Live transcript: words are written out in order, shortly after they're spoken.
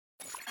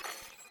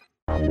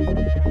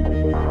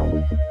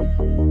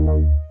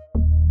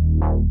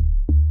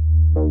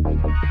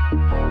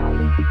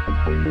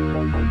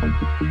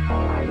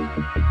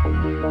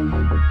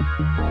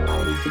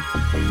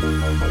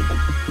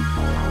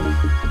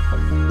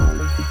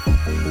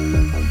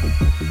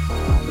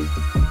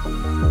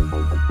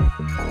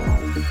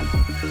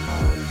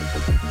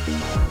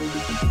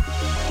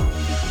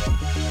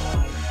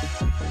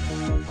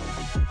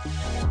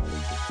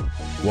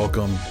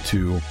Welcome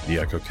to the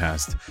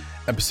EchoCast,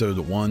 episode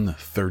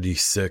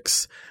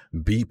 136,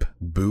 Beep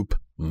Boop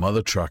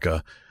Mother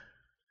Trucka.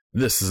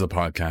 This is a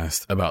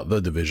podcast about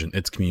The Division,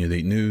 its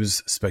community,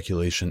 news,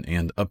 speculation,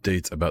 and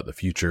updates about the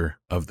future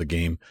of the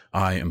game.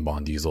 I am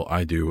Bond Diesel.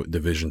 I do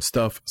Division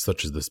stuff,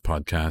 such as this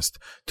podcast,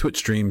 Twitch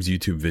streams,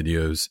 YouTube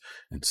videos,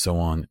 and so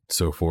on and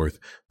so forth.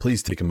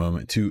 Please take a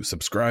moment to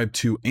subscribe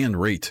to and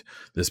rate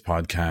this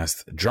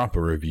podcast. Drop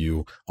a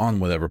review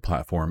on whatever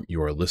platform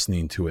you are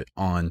listening to it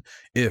on.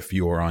 If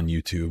you are on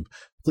YouTube,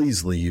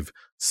 please leave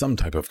some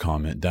type of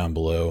comment down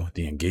below.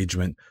 The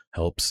engagement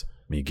helps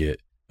me get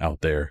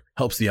out there,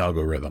 helps the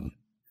algorithm.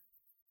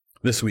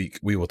 This week,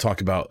 we will talk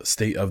about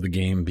state of the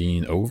game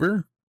being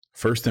over,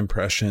 first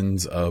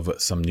impressions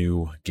of some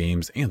new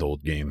games and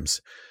old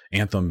games,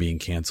 Anthem being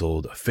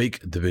canceled, fake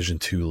Division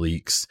 2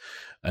 leaks,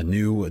 a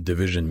new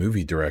Division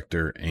movie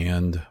director,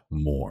 and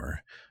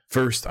more.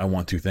 First, I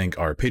want to thank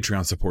our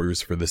Patreon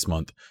supporters for this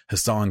month,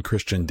 Hassan,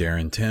 Christian,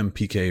 Darren, Tim,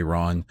 PK,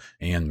 Ron,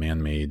 and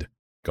Man-Made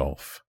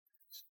Golf.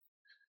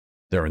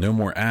 There are no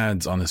more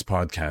ads on this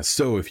podcast,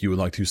 so if you would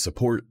like to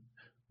support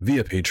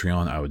via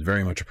Patreon, I would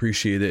very much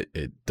appreciate it.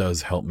 It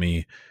does help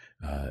me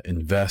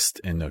invest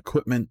in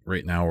equipment.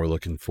 Right now, we're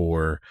looking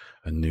for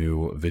a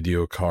new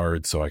video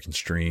card so I can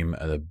stream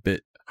at a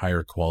bit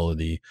higher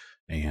quality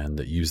and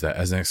use that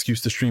as an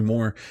excuse to stream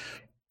more.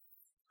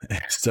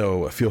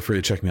 So feel free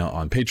to check me out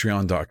on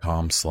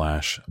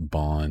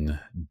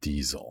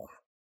patreon.com/BondDiesel.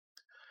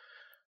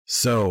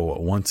 So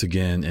once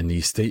again, in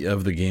the state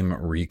of the game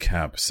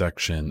recap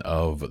section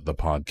of the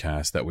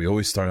podcast that we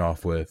always start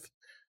off with,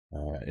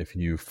 if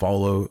you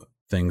follow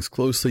things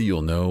closely,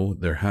 you'll know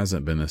there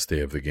hasn't been a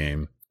state of the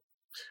game.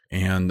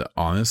 And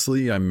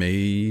honestly, I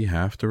may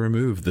have to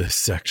remove this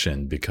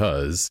section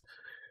because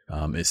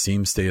it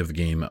seems state of the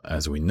game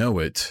as we know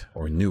it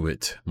or knew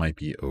it might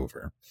be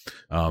over.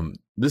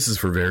 This is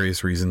for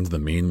various reasons. The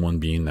main one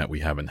being that we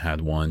haven't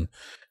had one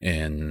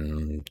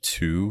in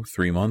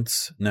 2-3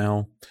 months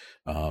now.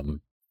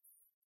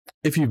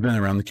 If you've been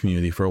around the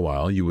community for a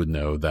while, you would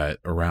know that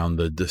around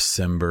the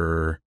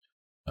December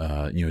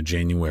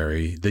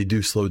January, they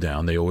do slow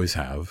down. They always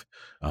have.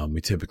 We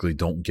typically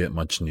don't get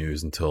much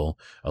news until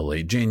a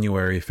late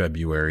January,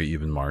 February,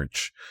 even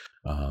March.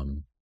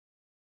 And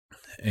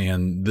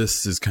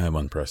this is kind of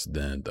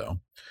unprecedented,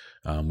 though.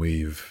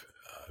 We've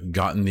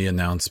gotten the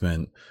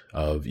announcement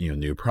of,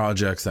 new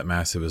projects that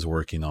Massive is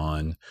working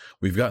on.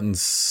 We've gotten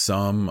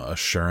some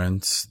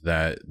assurance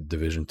that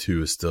Division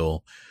 2 is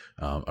still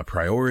a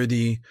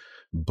priority,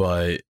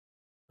 but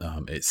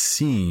it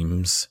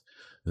seems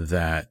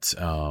that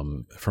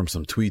from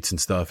some tweets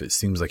and stuff, it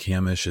seems like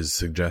Hamish has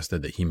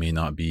suggested that he may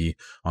not be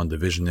on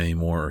Division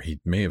anymore, or he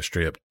may have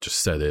straight up just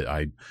said it.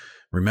 I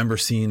remember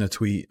seeing a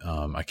tweet.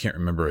 I can't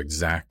remember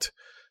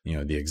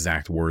the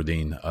exact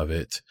wording of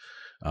it.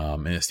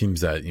 And it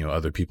seems that,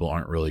 other people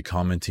aren't really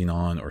commenting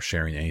on or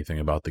sharing anything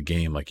about the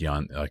game like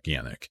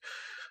Yannick.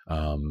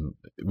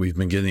 We've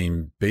been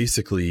getting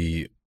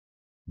basically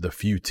the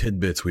few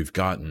tidbits we've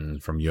gotten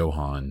from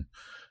Johan.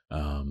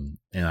 And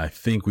I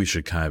think we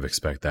should kind of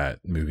expect that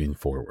moving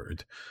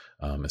forward.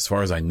 As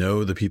far as I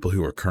know, the people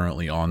who are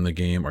currently on the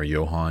game are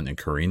Johan and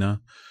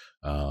Karina.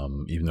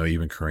 Even though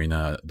even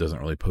Karina doesn't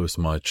really post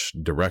much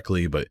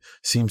directly, but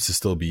seems to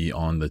still be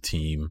on the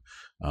team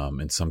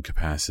in some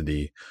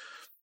capacity.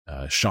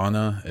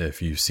 Shauna,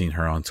 if you've seen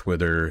her on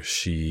Twitter,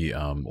 she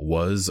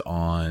was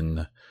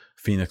on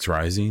Phoenix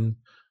Rising,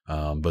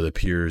 but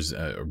appears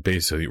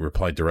basically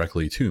replied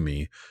directly to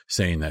me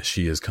saying that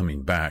she is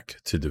coming back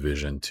to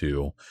Division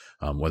 2,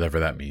 whatever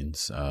that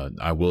means.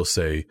 I will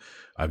say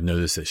I've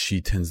noticed that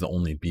she tends to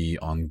only be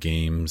on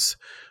games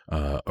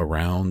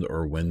around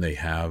or when they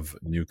have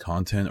new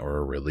content or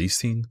are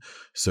releasing.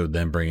 So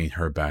then bringing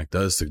her back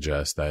does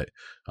suggest that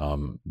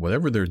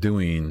whatever they're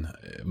doing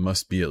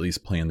must be at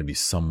least planned to be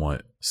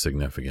somewhat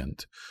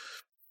significant.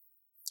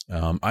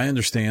 I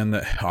understand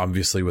that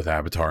obviously with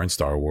Avatar and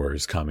Star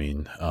Wars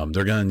coming,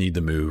 they're going to need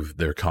to move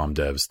their comm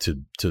devs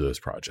to those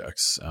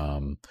projects.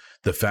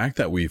 The fact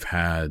that we've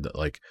had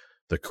like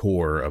the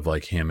core of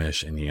like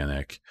Hamish and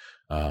Yannick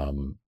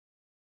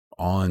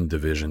on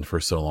Division for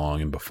so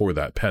long, and before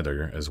that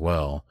Petter as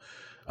well,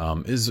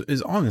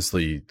 is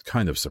honestly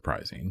kind of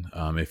surprising.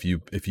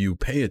 If you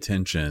pay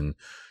attention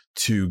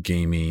to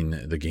gaming,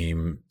 the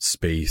game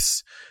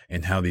space,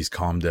 and how these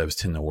comm devs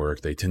tend to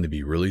work, they tend to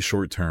be really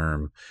short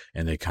term,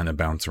 and they kind of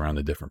bounce around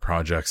to different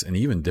projects and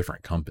even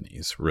different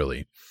companies,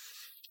 really.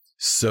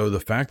 So the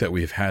fact that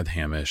we've had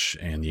Hamish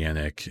and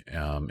Yannick,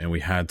 and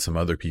we had some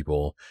other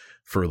people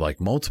for like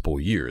multiple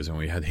years, and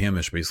we had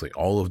Hamish basically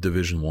all of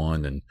Division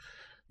 1 and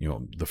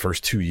the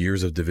first 2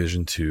 years of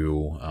Division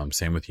 2.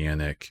 Same with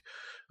Yannick.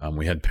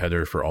 We had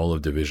Petter for all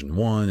of Division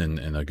 1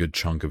 and a good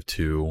chunk of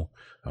 2,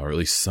 or at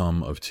least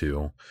some of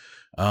 2.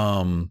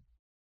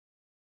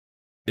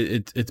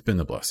 It's been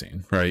a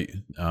blessing, right?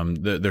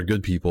 They're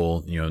good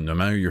people, no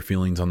matter your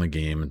feelings on the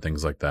game and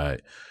things like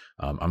that.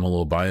 I'm a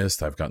little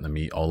biased. I've gotten to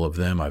meet all of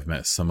them. I've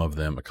met some of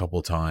them a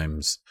couple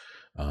times.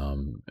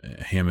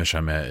 Hamish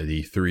I met at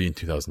E3 in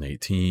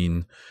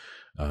 2018.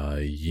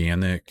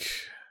 Yannick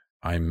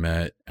I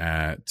met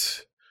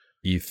at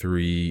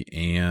E3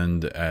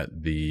 and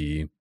at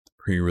the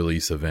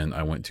pre-release event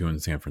I went to in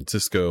San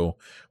Francisco,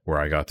 where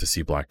I got to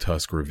see Black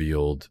Tusk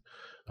revealed,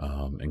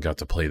 and got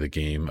to play the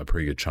game, a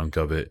pretty good chunk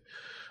of it.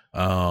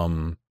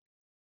 I'm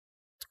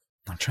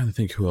trying to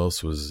think who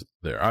else was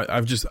there.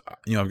 I've just,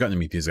 I've gotten to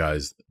meet these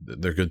guys.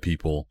 They're good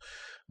people.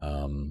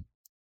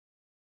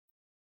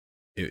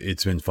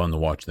 It's been fun to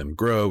watch them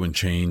grow and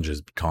change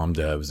as comm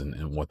devs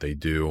and what they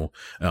do.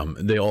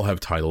 They all have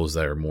titles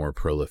that are more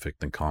prolific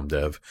than comm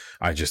dev.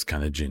 I just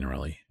kind of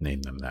generally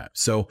name them that.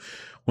 So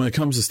when it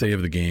comes to state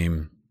of the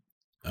game,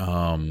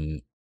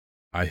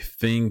 I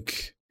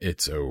think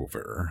it's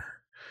over,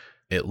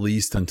 at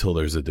least until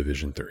there's a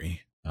Division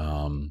 3.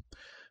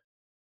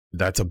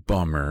 That's a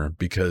bummer,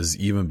 because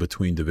even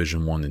between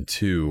Division 1 and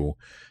 2,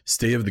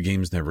 state of the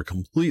games never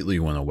completely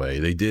went away.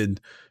 They did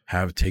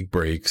take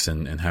breaks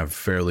and have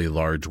fairly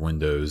large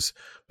windows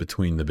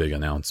between the big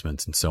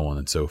announcements and so on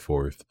and so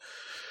forth.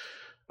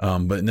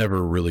 But it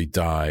never really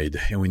died,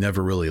 and we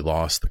never really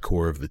lost the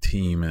core of the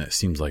team, and it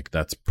seems like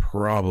that's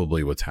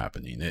probably what's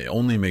happening. It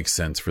only makes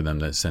sense for them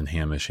to send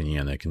Hamish and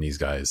Yannick and these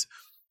guys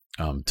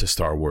to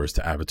Star Wars,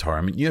 to Avatar.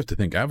 I mean, you have to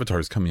think Avatar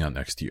is coming out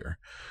next year,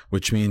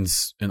 which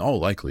means in all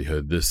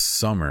likelihood this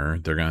summer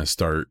they're going to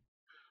start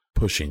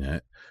pushing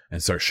it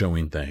and start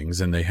showing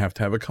things, and they have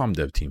to have a comm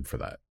dev team for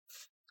that.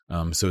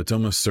 So it's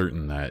almost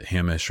certain that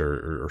Hamish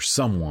or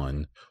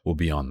someone will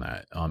be on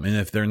that. And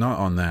if they're not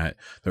on that,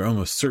 they're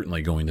almost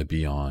certainly going to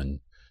be on,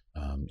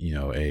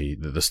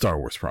 the Star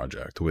Wars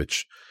project,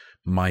 which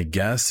my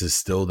guess is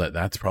still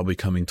that's probably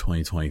coming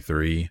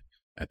 2023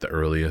 at the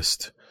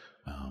earliest.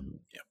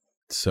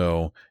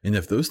 So, and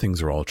if those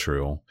things are all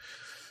true,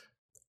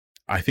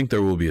 I think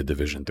there will be a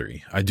Division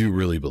 3. I do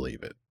really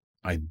believe it.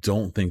 I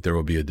don't think there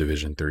will be a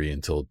Division 3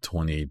 until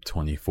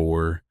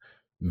 2024,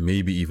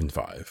 maybe even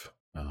 5.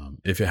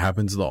 If it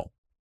happens at all.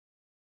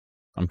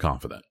 I'm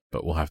confident,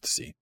 but we'll have to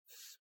see.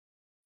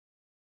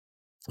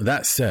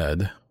 That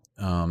said,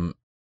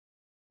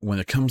 when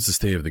it comes to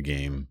state of the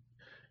game,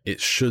 it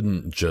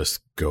shouldn't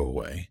just go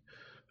away.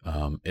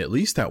 At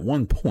least at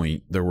one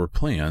point, there were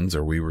plans,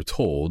 or we were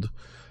told,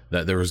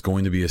 that there was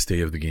going to be a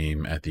state of the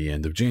game at the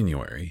end of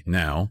January.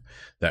 Now,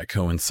 that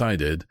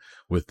coincided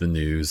with the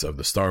news of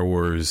the Star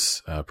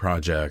Wars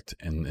project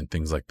and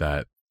things like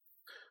that.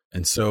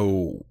 And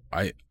so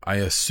I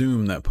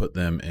assume that put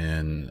them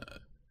in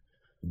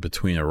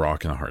between a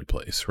rock and a hard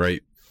place,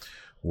 right?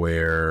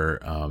 Where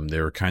they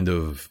were kind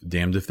of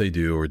damned if they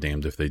do or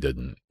damned if they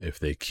didn't.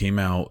 If they came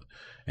out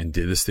and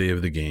did a state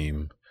of the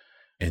game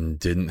and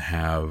didn't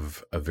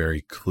have a very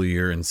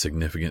clear and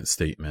significant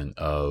statement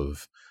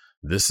of,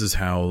 this is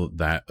how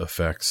that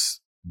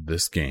affects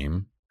this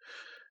game,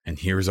 and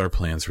here's our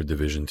plans for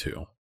Division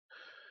 2,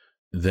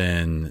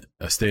 then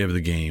a state of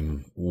the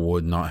game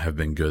would not have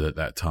been good at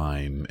that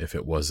time if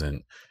it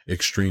wasn't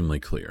extremely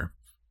clear.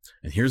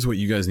 And here's what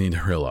you guys need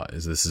to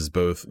realize. This is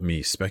both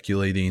me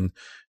speculating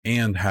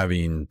and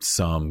having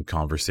some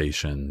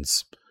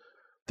conversations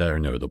that are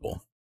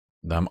notable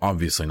that I'm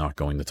obviously not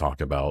going to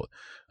talk about.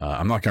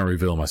 I'm not going to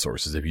reveal my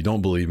sources. If you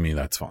don't believe me,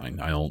 that's fine.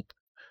 I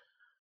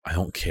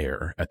don't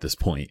care at this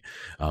point.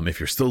 If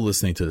you're still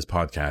listening to this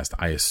podcast,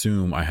 I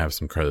assume I have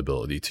some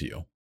credibility to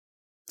you.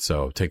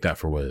 So take that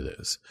for what it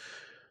is.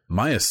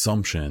 My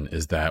assumption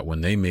is that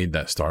when they made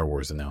that Star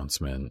Wars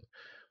announcement,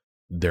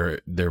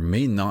 there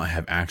may not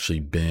have actually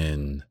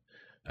been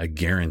a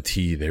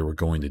guarantee they were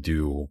going to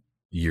do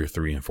year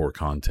 3 and 4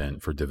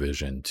 content for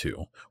Division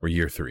 2 or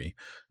year 3.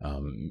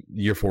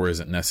 Year 4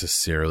 isn't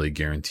necessarily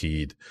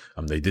guaranteed.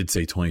 They did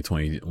say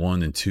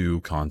 2021 and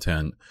 2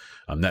 content.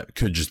 That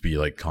could just be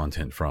like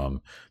content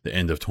from the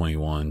end of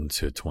 21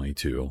 to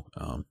 22.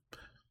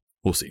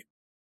 We'll see.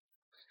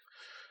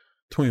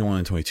 21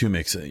 and 22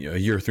 makes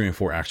year 3 and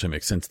 4 actually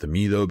makes sense to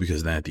me, though,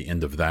 because then at the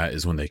end of that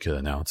is when they could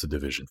announce a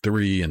Division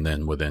 3, and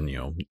then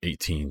within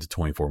 18 to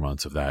 24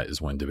 months of that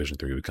is when Division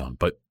 3 would come.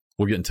 But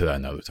we'll get into that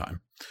another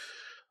time.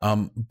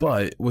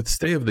 But with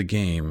State of the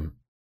Game,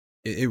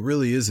 it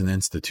really is an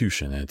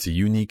institution, and it's a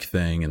unique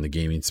thing in the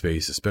gaming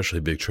space, especially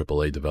big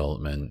AAA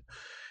development.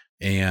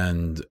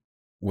 And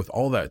with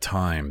all that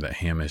time that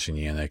Hamish and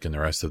Yannick and the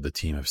rest of the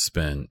team have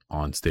spent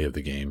on State of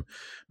the Game,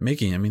 they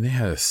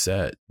had a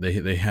set,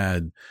 they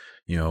had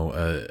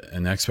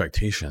an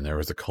expectation. There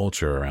was a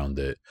culture around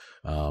it.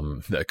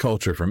 That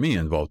culture for me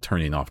involved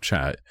turning off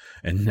chat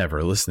and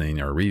never listening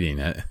or reading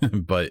it.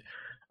 But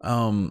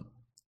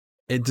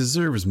it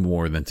deserves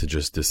more than to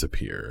just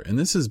disappear. And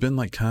this has been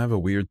like kind of a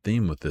weird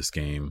theme with this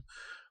game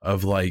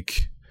of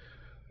like,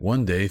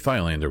 one day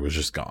Thylander was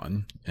just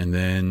gone, and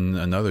then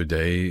another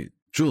day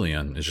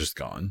Julian is just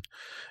gone,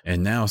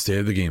 and now State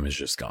of the Game is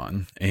just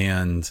gone.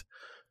 And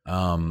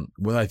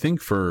what I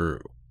think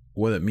for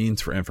what it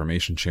means for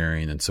information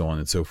sharing and so on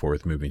and so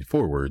forth moving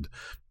forward,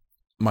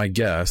 my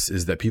guess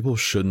is that people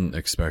shouldn't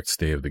expect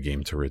State of the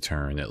Game to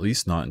return, at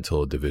least not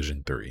until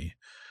Division 3.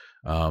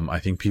 I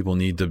think people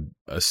need to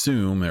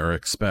assume or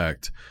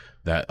expect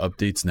that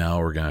updates now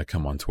are going to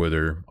come on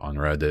Twitter, on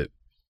Reddit,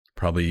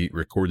 probably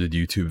recorded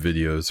YouTube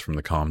videos from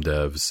the comm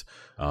devs,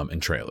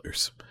 and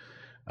trailers.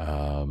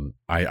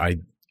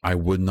 I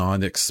would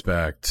not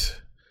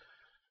expect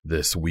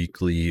this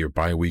weekly or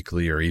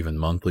bi-weekly or even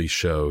monthly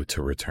show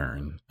to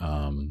return.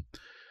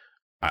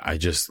 I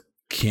just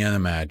can't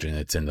imagine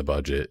it's in the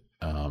budget.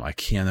 I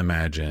can't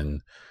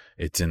imagine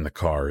it's in the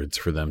cards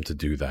for them to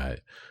do that.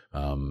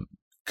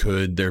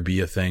 Could there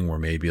be a thing where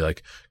maybe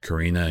like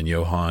Karina and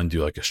Johan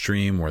do like a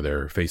stream where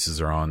their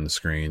faces are on the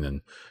screen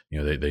and, you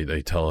know,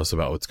 they tell us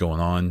about what's going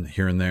on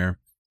here and there?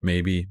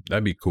 Maybe.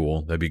 That'd be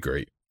cool. That'd be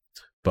great.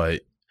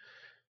 But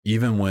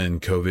even when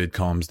COVID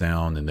calms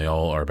down and they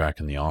all are back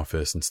in the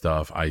office and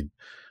stuff, I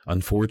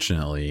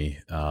unfortunately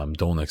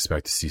don't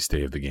expect to see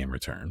State of the Game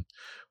return,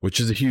 which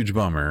is a huge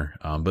bummer,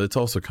 but it's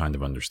also kind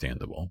of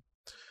understandable.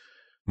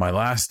 My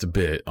last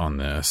bit on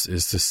this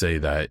is to say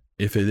that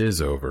if it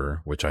is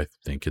over, which I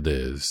think it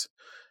is,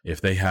 if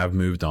they have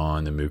moved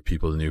on and moved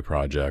people to new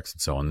projects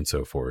and so on and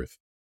so forth,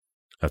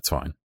 that's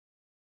fine.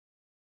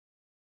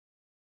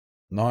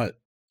 Not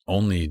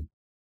only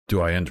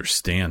do I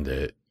understand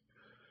it,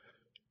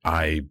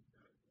 I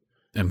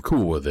am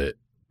cool with it,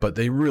 but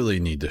they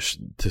really need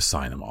to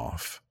sign them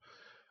off.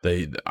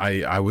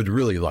 I would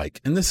really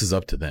like, and this is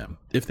up to them,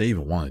 if they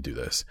even want to do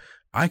this.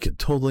 I could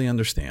totally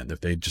understand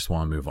if they just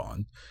want to move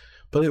on.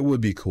 But it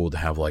would be cool to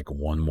have like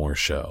one more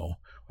show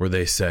where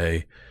they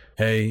say,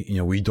 hey, you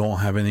know, we don't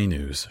have any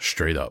news,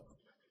 straight up.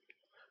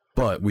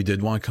 But we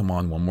did want to come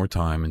on one more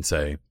time and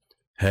say,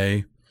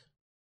 hey,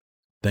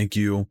 thank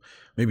you.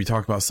 Maybe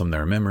talk about some of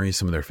their memories,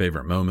 some of their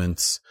favorite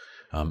moments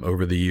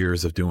over the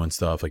years of doing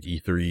stuff like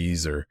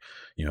E3s or,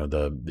 you know,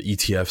 the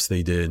ETFs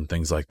they did and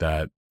things like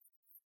that.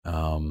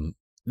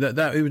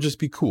 That it would just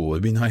be cool.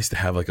 It'd be nice to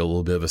have like a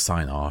little bit of a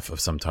sign off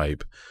of some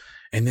type.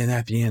 And then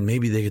at the end,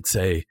 maybe they could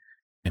say,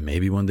 and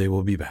maybe one day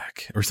we'll be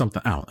back or something.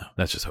 I don't know.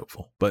 That's just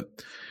hopeful. But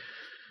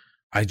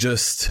I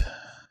just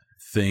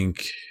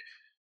think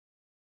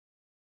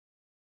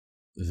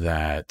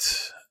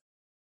that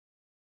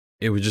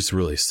it would just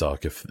really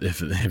suck if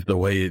the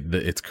way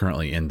that it's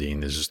currently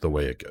ending is just the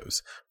way it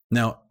goes.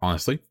 Now,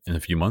 honestly, in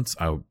a few months,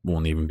 I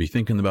won't even be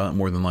thinking about it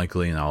more than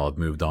likely, and I'll have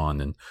moved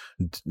on and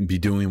be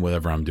doing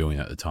whatever I'm doing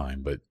at the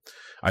time. But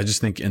I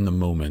just think in the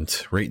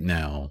moment, right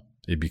now,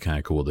 it'd be kind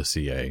of cool to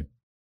see a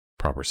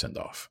proper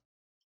send-off.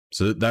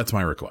 So that's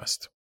my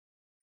request.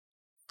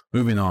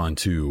 Moving on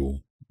to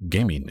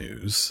gaming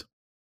news.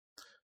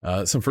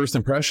 Some first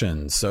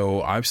impressions.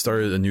 So I've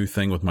started a new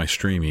thing with my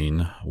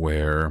streaming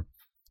where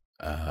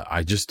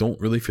I just don't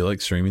really feel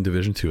like streaming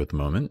Division 2 at the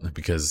moment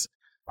because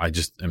I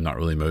just am not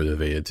really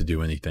motivated to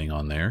do anything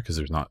on there because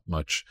there's not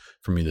much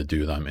for me to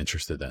do that I'm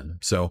interested in.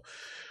 So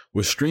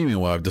with streaming,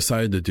 what I've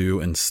decided to do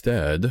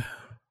instead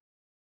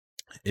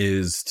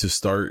is to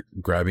start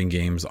grabbing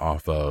games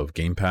off of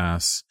Game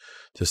Pass,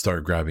 to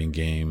start grabbing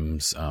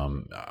games.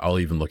 I'll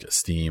even look at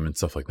Steam and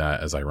stuff like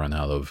that as I run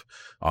out of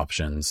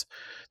options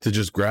to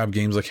just grab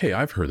games like, hey,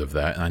 I've heard of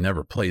that and I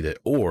never played it,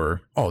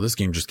 or, oh, this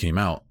game just came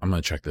out, I'm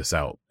going to check this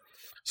out.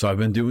 So I've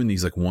been doing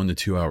these like 1 to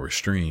 2 hour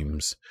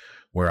streams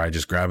where I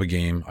just grab a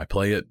game, I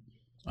play it.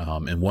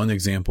 In one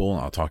example,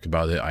 I'll talk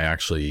about it, I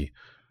actually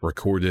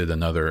recorded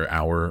another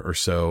hour or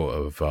so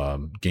of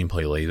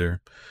gameplay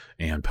later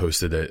and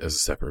posted it as a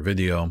separate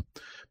video.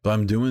 But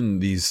I'm doing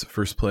these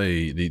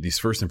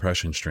first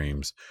impression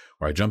streams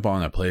where I jump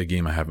on, I play a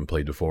game I haven't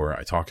played before,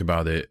 I talk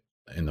about it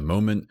in the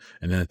moment,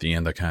 and then at the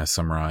end I kind of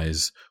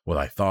summarize what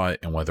I thought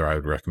and whether I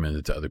would recommend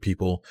it to other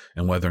people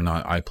and whether or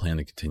not I plan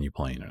to continue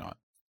playing or not.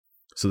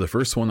 So the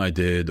first one I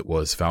did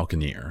was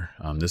Falconeer.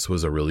 This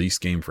was a release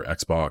game for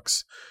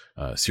Xbox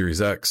Series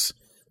X.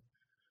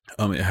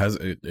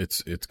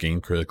 It's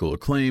gained critical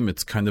acclaim.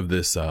 It's kind of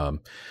this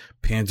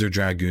Panzer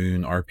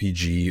Dragoon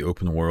RPG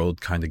open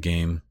world kind of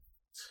game.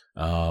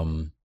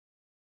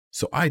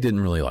 So I didn't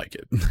really like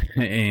it.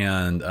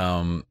 And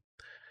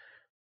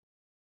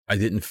I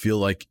didn't feel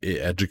like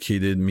it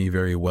educated me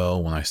very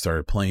well when I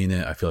started playing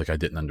it. I feel like I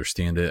didn't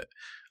understand it.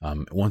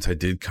 Once I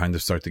did kind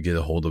of start to get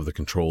a hold of the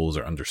controls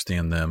or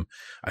understand them,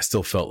 I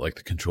still felt like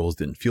the controls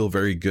didn't feel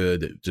very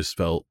good. It just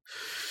felt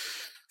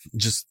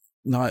just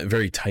not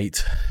very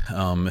tight,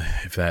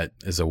 if that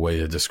is a way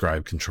to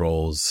describe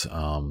controls.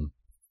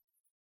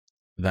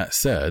 That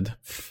said,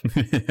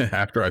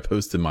 after I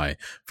posted my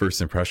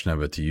first impression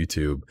of it to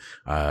YouTube,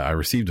 I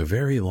received a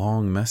very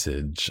long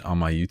message on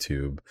my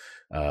YouTube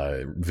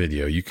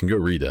video. You can go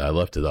read it. I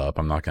left it up.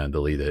 I'm not going to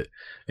delete it.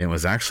 It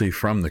was actually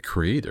from the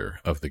creator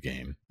of the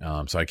game.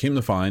 So I came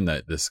to find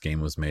that this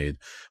game was made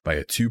by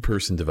a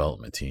 2-person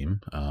development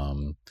team.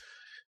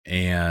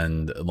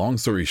 And long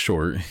story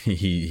short,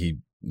 he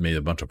made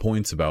a bunch of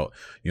points about,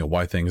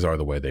 why things are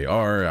the way they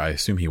are. I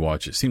assume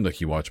it seemed like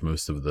he watched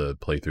most of the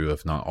playthrough,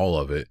 if not all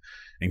of it,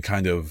 and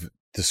kind of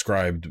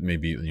described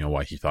maybe,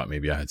 why he thought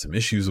maybe I had some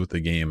issues with the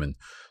game and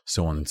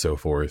so on and so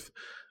forth.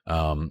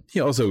 He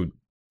also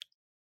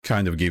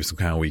kind of gave some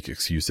kind of weak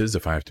excuses,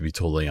 if I have to be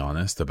totally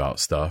honest, about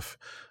stuff,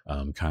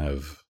 kind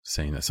of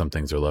saying that some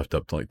things are left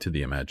up to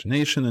the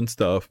imagination and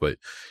stuff, but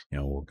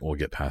we'll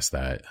get past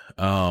that.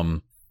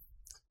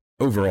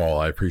 Overall,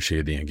 I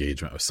appreciate the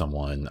engagement with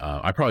someone.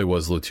 I probably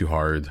was a little too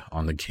hard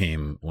on the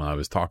game when I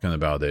was talking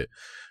about it.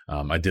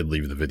 I did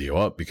leave the video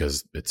up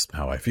because it's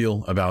how I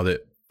feel about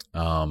it.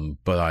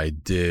 But I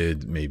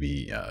did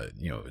maybe,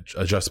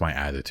 adjust my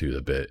attitude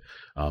a bit.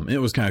 It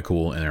was kind of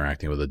cool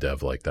interacting with a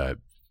dev like that.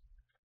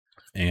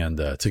 And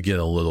to get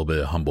a little bit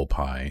of humble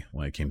pie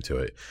when it came to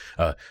it.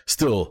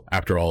 Still,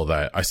 after all of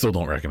that, I still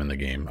don't recommend the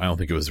game. I don't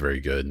think it was very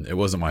good. It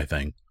wasn't my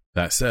thing.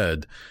 That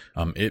said,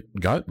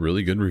 it got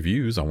really good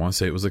reviews. I want to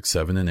say it was like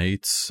 7 and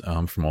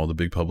 8s from all the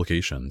big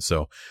publications.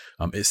 So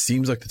it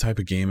seems like the type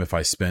of game, if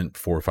I spent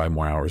 4 or 5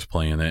 more hours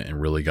playing it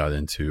and really got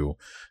into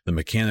the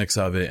mechanics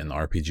of it and the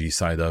RPG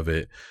side of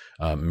it,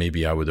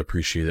 maybe I would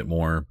appreciate it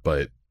more.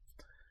 But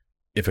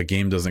if a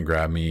game doesn't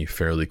grab me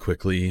fairly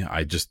quickly,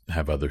 I just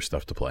have other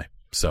stuff to play.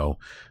 So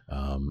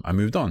I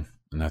moved on,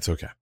 and that's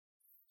okay.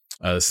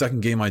 The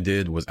second game I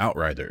did was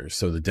Outriders.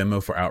 So the demo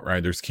for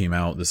Outriders came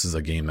out. This is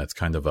a game that's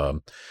kind of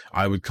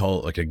I would call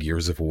it like a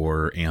Gears of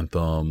War,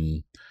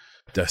 Anthem,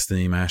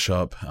 Destiny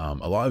mashup.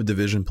 A lot of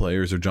Division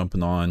players are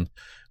jumping on.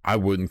 I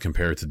wouldn't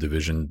compare it to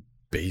Division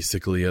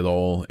basically at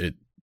all. It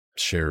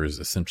shares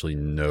essentially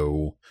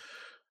no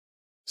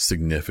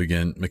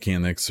significant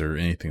mechanics or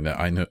anything that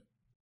I know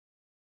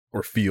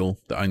or feel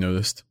that I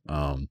noticed.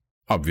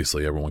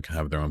 Obviously, everyone can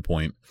have their own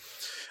point.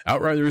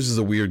 Outriders is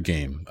a weird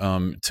game.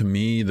 To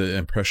me, the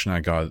impression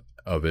I got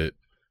of it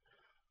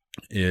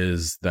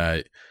is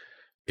that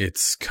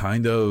it's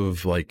kind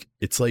of like,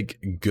 it's like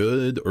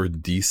good or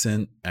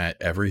decent at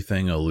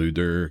everything a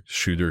looter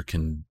shooter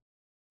can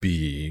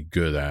be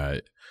good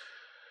at.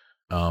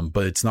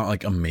 But it's not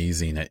like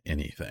amazing at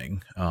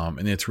anything.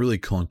 And it's really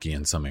clunky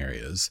in some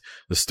areas.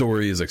 The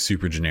story is like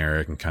super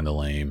generic and kind of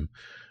lame.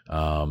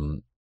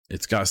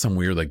 It's got some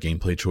weird like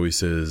gameplay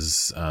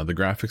choices. The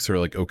graphics are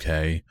like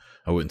okay.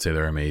 I wouldn't say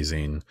they're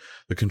amazing.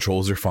 The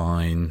controls are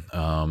fine.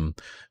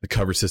 The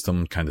cover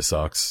system kind of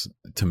sucks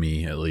to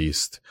me, at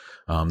least.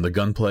 The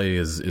gunplay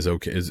is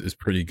okay, is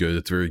pretty good.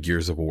 It's very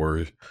Gears of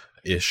War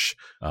ish.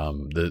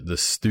 The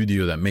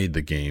studio that made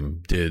the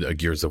game did a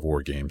Gears of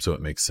War game, so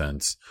it makes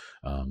sense.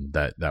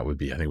 That would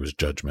be, I think it was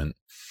Judgment.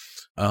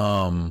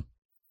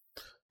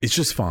 It's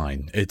just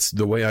fine. It's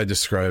the way I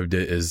described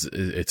it is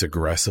it's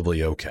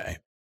aggressively okay.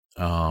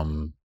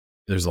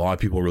 There's a lot of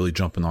people really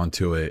jumping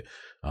onto it.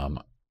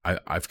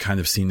 I've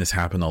kind of seen this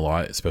happen a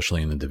lot,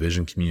 especially in the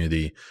Division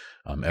community.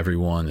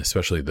 Everyone,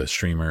 especially the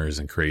streamers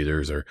and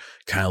creators, are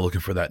kind of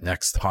looking for that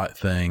next hot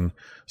thing.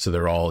 So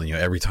they're all,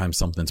 every time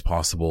something's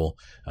possible,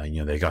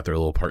 they got their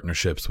little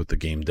partnerships with the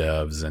game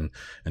devs and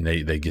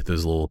they get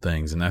those little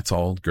things, and that's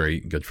all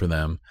great. Good for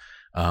them.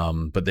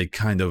 But they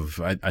kind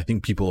of, I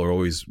think people are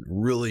always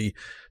really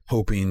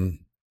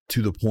hoping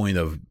to the point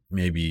of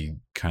maybe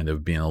kind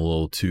of being a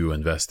little too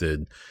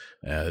invested.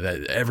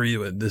 That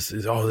this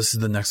is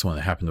the next one.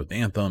 It happened with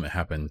Anthem. It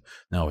happened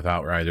now with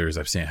Outriders.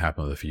 I've seen it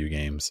happen with a few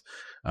games,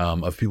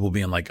 of people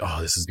being like,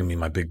 oh, this is going to be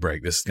my big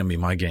break. This is going to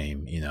be my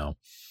game,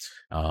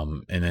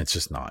 and it's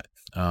just not.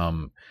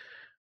 I'm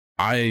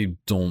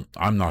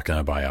not going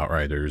to buy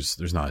Outriders.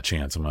 There's not a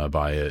chance I'm going to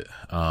buy it.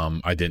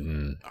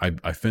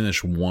 I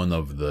finished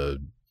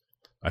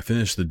I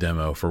finished the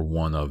demo for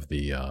one of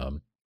the,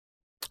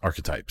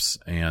 archetypes,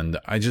 and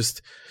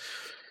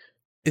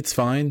it's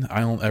fine. I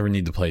don't ever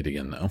need to play it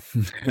again though.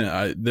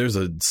 There's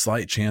a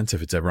slight chance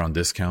if it's ever on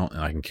discount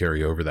and I can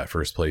carry over that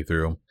first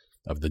playthrough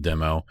of the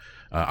demo,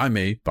 I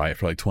may buy it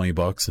for like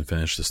 $20 and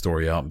finish the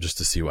story out just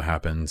to see what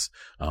happens.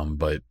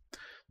 But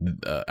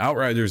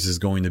Outriders is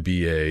going to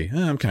be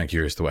I'm kind of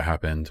curious to what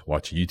happened.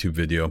 Watch a YouTube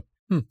video.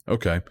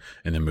 Okay.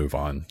 And then move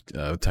on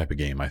type of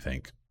game, I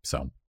think.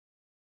 So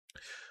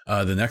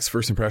the next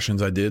first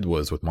impressions I did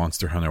was with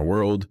Monster Hunter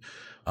World.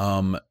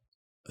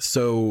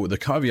 So the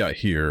caveat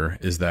here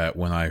is that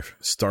when I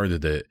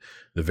started it,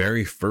 the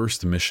very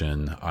first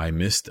mission, I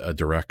missed a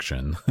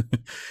direction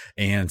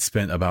and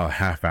spent about a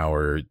half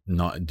hour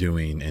not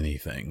doing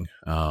anything.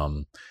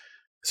 So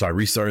I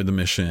restarted the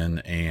mission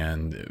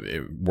and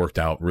it worked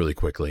out really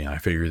quickly and I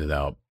figured it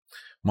out.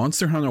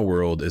 Monster Hunter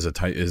World is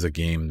a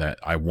game that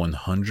I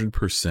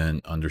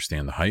 100%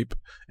 understand the hype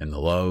and the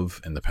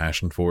love and the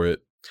passion for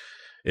it.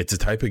 It's a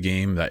type of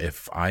game that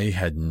if I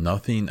had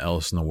nothing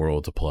else in the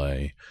world to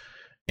play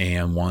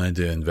and wanted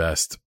to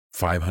invest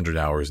 500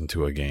 hours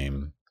into a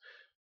game,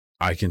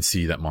 I can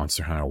see that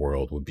Monster Hunter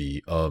World would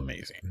be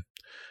amazing.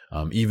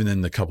 Even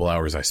in the couple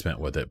hours I spent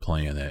with it,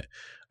 playing it,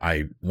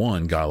 I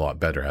got a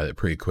lot better at it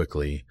pretty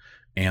quickly.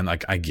 And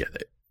like, I get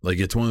it. Like,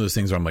 it's one of those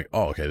things where I'm like,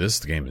 oh, okay, this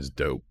game is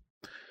dope.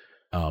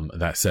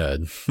 That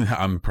said,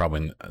 I'm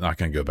probably not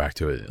going to go back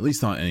to it, at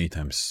least not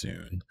anytime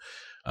soon.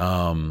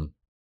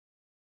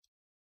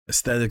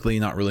 aesthetically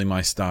not really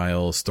my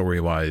style. Story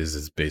wise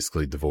is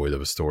basically devoid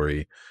of a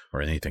story or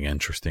anything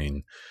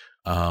interesting.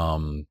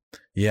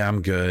 Yeah,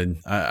 I'm good.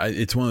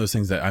 It's one of those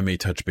things that I may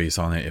touch base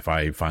on it if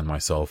I find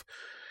myself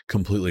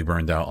completely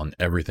burned out on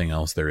everything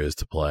else there is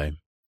to play.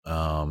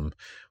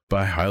 But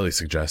I highly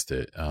suggest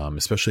it,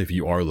 especially if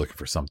you are looking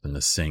for something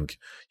to sink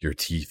your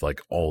teeth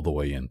like all the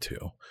way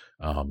into.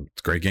 It's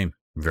a great game.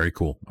 Very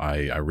cool.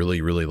 I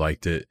really, really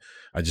liked it.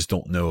 I just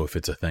don't know if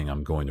it's a thing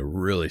I'm going to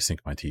really sink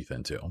my teeth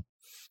into.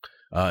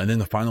 And then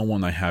the final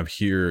one I have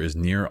here is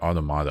Nier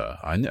Automata.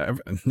 I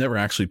never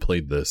actually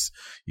played this,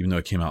 even though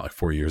it came out like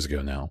 4 years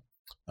ago now.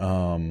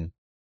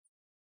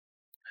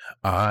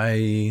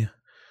 I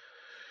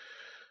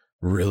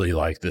really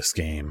like this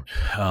game.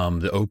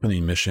 The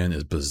opening mission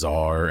is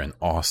bizarre and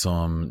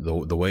awesome.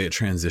 The way it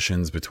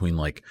transitions between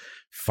like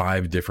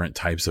 5 different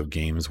types of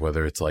games,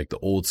 whether it's like the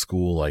old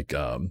school, like,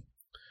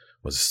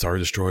 was Star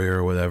Destroyer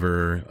or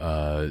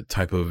whatever,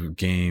 type of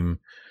game.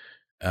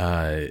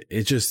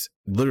 It just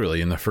literally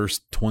in the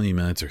first 20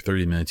 minutes or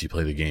 30 minutes you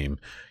play the game,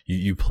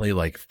 you play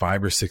like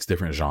 5 or 6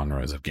 different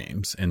genres of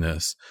games in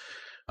this.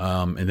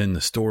 And then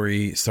the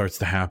story starts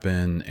to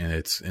happen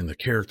and the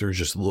characters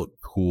just look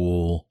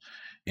cool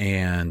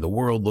and the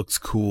world looks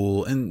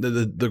cool and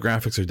the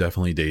graphics are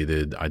definitely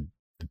dated.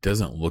 It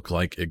doesn't look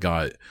like it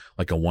got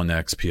like a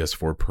 1X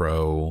PS4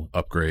 Pro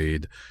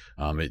upgrade.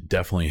 It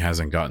definitely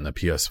hasn't gotten a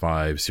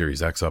PS5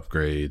 Series X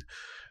upgrade.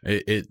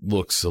 It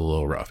looks a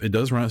little rough. It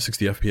does run at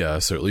 60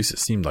 FPS, or at least it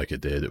seemed like it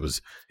did. It was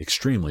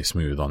extremely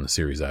smooth on the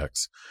Series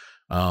X.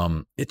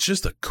 It's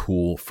just a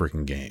cool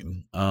freaking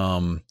game.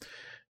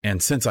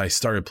 And since I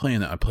started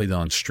playing it, I played it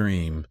on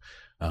stream.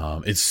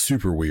 It's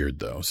super weird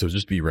though, so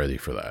just be ready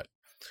for that.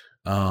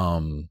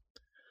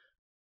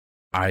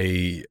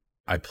 I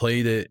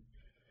played it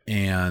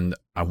and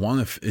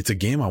it's a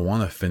game I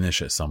want to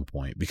finish at some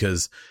point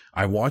because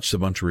I watched a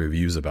bunch of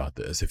reviews about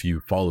this. If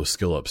you follow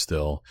Skill Up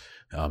still,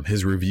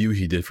 his review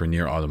he did for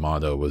Nier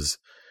Automata was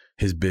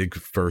his big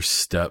first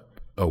step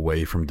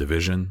away from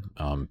Division,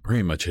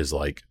 pretty much his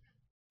like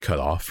cut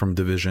off from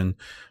Division.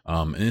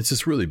 And it's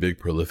this really big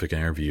prolific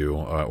interview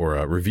or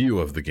a review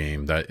of the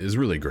game that is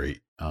really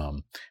great.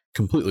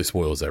 Completely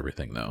spoils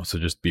everything though, so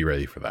just be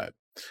ready for that.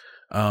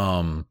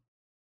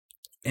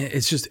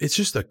 It's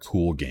just a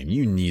cool game.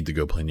 You need to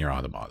go play Nier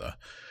Automata.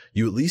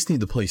 You at least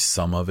need to play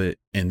some of it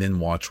and then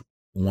watch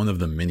one of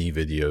the mini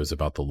videos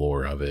about the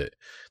lore of it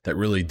that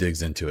really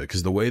digs into it.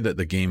 Because the way that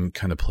the game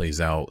kind of plays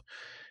out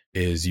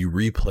is you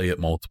replay it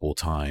multiple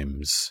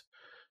times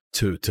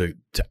to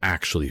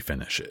actually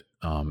finish it.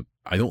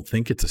 I don't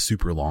think it's a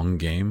super long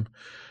game,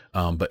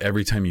 but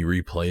every time you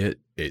replay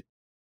it, it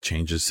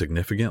changes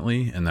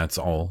significantly, and that's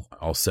all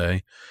I'll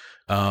say.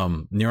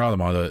 Nier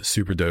Automata,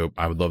 super dope.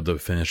 I would love to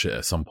finish it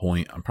at some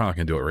point. I'm probably not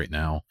gonna do it right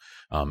now.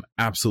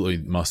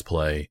 Absolutely must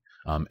play.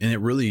 And it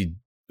really,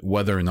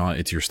 whether or not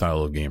it's your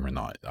style of game or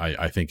not,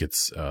 I think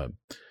it's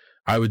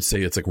I would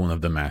say it's like one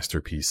of the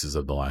masterpieces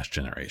of the last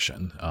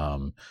generation.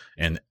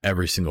 And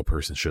every single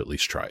person should at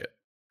least try it.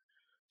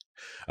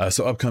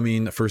 So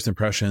upcoming first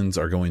impressions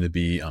are going to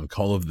be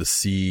Call of the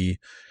Sea,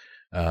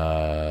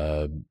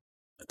 Untangled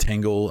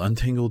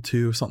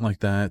 2, something like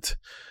that.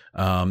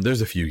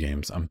 There's a few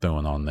games I'm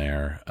throwing on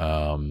there.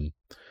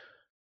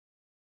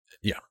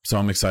 Yeah, so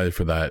I'm excited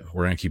for that.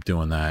 We're gonna keep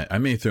doing that. I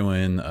may throw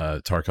in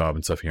Tarkov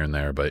and stuff here and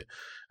there, but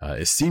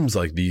it seems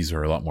like these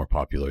are a lot more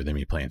popular than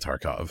me playing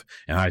Tarkov,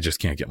 and I just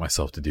can't get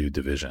myself to do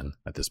Division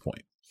at this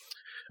point.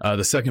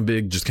 The second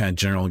big, just kind of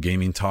general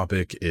gaming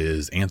topic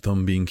is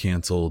Anthem being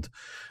canceled.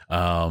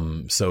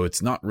 So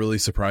it's not really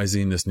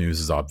surprising. This news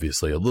is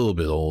obviously a little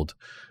bit old.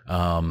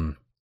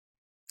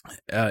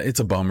 It's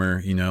a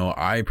bummer, you know.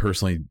 I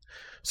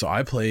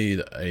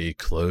played a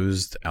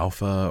closed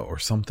alpha or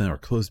something, or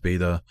closed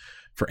beta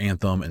for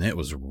Anthem, and it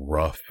was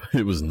rough.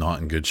 It was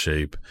not in good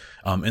shape.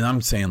 And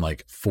I'm saying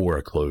like for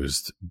a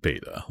closed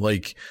beta,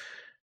 like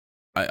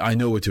I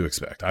know what to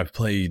expect. I've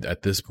played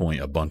at this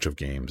point a bunch of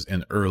games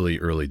in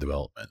early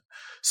development.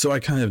 So I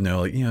kind of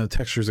know, like, you know,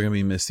 textures are going to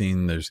be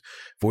missing. There's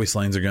voice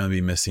lines are going to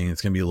be missing.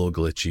 It's going to be a little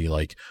glitchy.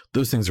 Like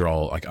those things are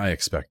all like, I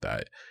expect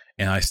that.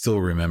 And I still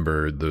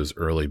remember those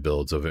early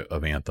builds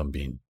of Anthem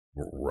being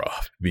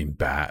rough, being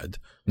bad,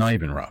 not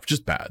even rough,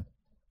 just bad.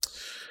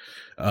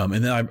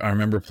 And then I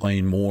remember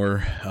playing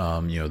more,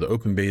 you know, the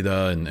open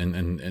beta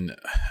and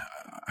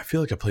I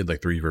feel like I played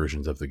like 3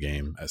 versions of the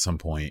game at some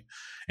point,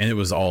 and it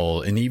was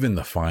all, and even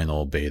the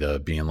final beta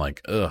being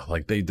like,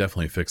 like they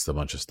definitely fixed a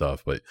bunch of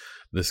stuff, but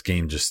this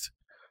game just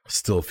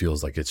still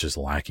feels like it's just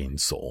lacking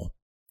soul.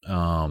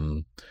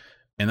 And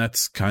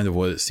that's kind of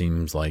what it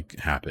seems like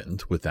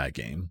happened with that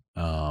game.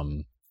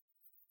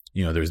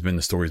 You know, there's been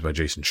the stories by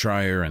Jason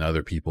Schreier and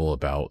other people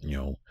about, you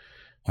know,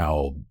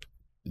 how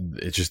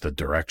it's just the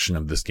direction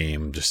of this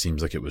game just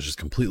seems like it was just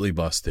completely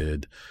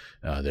busted.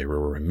 They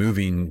were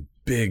removing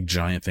big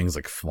giant things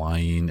like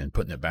flying and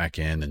putting it back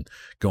in and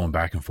going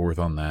back and forth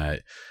on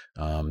that.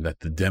 That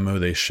the demo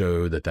they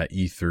showed at that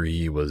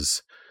E3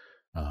 was,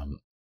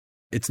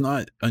 it's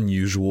not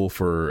unusual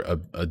for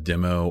a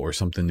demo or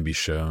something to be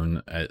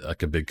shown at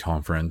like a big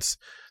conference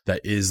that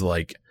is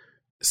like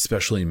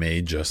specially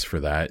made just for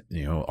that,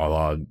 you know, a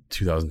la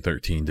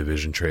 2013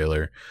 Division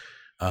trailer.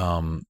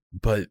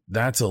 But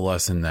that's a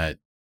lesson that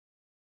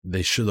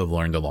they should have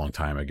learned a long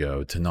time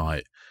ago, to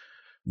not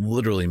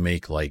literally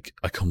make like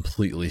a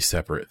completely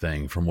separate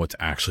thing from what's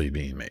actually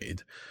being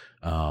made.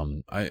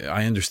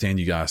 I understand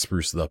you gotta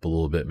spruce it up a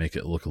little bit, make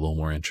it look a little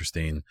more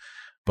interesting,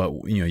 but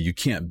you know, you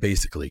can't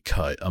basically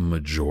cut a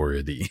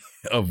majority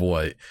of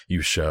what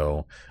you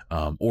show,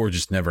 or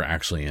just never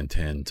actually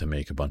intend to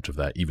make a bunch of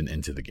that even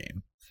into the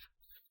game.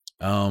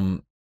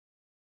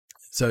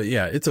 So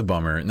yeah, it's a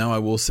bummer. Now I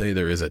will say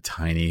there is a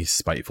tiny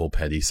spiteful,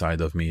 petty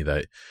side of me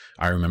that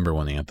I remember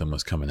when Anthem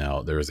was coming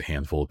out, there was a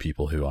handful of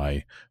people who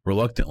I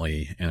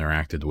reluctantly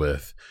interacted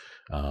with,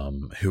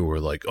 who were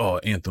like, "Oh,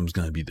 Anthem's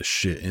going to be the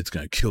shit. It's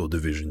going to kill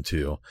Division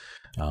 2."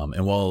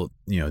 And while,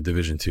 you know,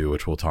 Division 2,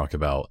 which we'll talk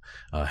about,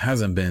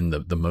 hasn't been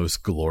the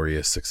most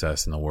glorious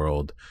success in the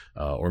world,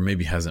 or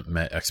maybe hasn't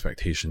met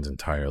expectations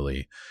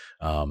entirely,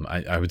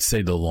 I would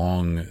say the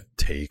long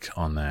take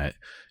on that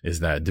is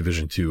that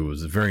Division 2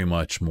 was very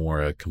much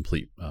more a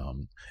complete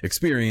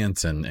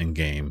experience and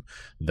game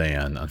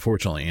than,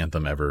 unfortunately,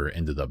 Anthem ever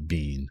ended up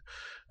being.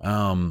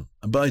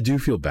 But I do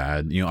feel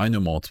bad. You know, I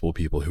know multiple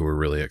people who were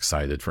really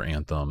excited for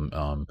Anthem,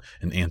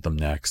 and Anthem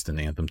Next and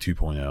Anthem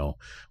 2.0,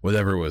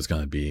 whatever it was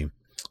going to be.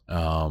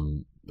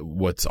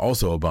 What's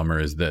also a bummer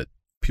is that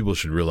people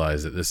should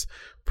realize that this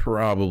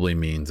probably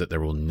means that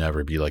there will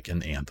never be like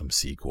an Anthem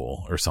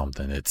sequel or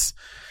something. It's,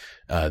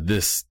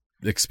 this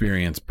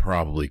experience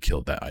probably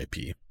killed that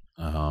IP.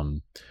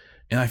 And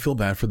I feel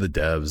bad for the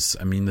devs.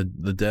 I mean,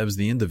 the devs,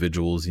 the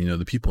individuals, you know,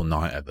 the people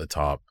not at the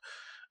top,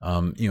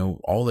 you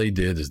know, all they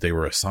did is they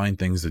were assigned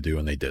things to do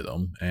and they did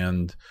them,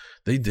 and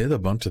they did a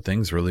bunch of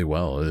things really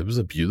well. It was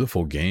a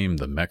beautiful game.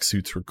 The mech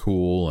suits were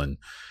cool, and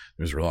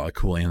there's a lot of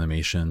cool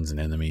animations and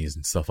enemies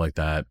and stuff like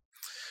that.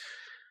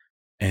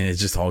 And it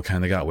just all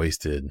kind of got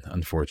wasted,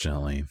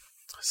 unfortunately.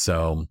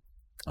 So,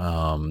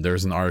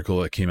 there's an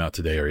article that came out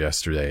today or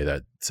yesterday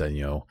that said,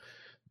 you know,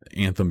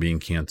 Anthem being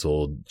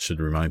canceled should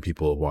remind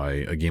people of why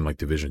a game like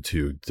Division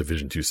 2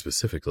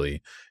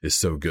 specifically, is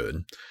so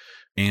good.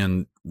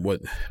 And what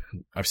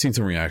I've seen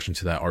some reaction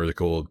to that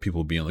article of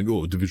people being like,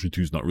 "Oh, Division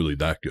 2 is not really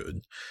that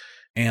good."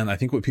 And I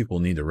think what people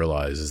need to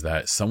realize is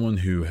that someone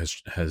who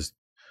has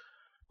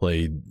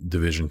played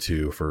Division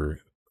 2 for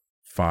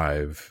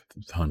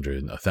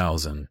 500,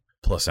 1,000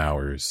 plus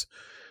hours,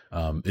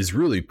 is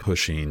really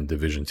pushing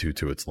Division 2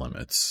 to its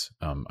limits.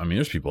 I mean,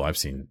 there's people I've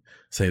seen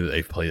say that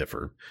they've played it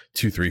for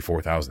 2,000, 3,000,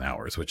 4,000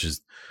 hours, which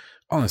is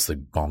honestly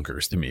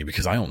bonkers to me,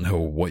 because I don't know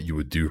what you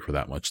would do for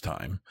that much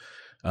time.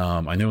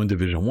 I know in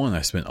Division 1,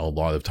 I spent a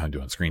lot of time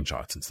doing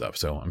screenshots and stuff,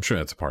 so I'm sure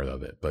that's a part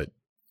of it. But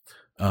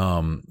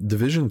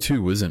Division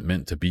 2 isn't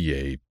meant to be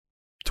a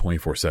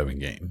 24/7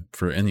 game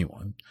for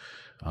anyone.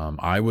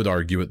 I would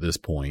argue at this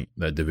point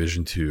that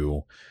Division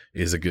 2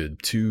 is a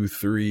good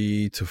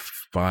 200 to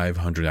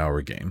 500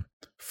 hour game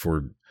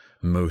for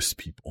most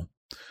people,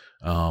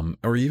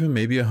 or even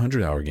maybe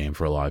 100-hour game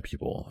for a lot of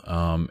people.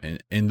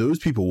 And those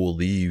people will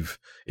leave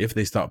if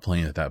they stop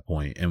playing at that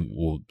point, and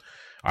will,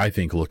 I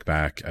think, look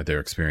back at their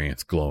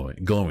experience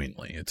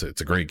glowingly. It's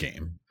a great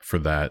game for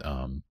that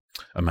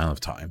amount of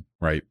time,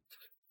 right?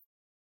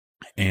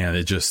 And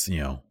it just, you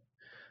know,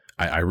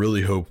 I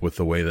really hope with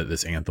the way that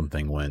this Anthem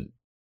thing went,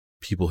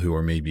 people who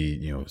are maybe,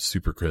 you know,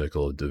 super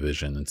critical of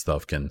Division and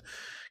stuff can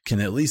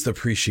at least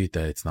appreciate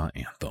that it's not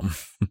Anthem.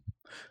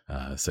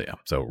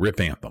 So rip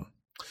Anthem.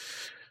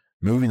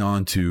 Moving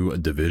on to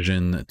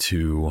Division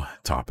 2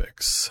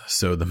 topics.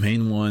 So the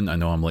main one, I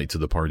know I'm late to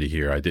the party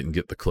here. I didn't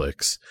get the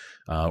clicks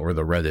or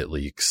the Reddit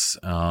leaks.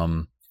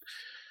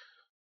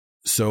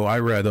 So I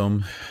read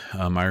them.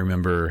 I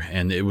remember,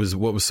 and it was,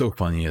 what was so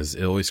funny is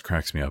it always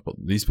cracks me up.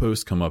 These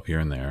posts come up here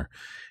and there,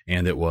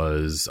 and it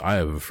was, "I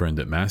have a friend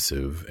at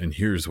Massive, and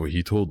here's what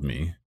he told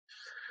me."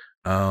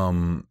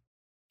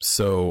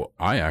 So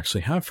I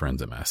actually have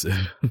friends at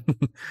Massive.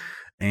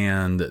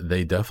 And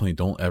they definitely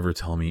don't ever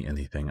tell me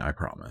anything, I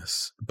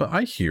promise. But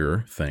I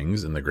hear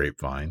things in the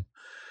grapevine.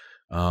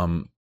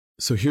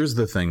 So here's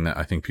the thing that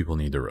I think people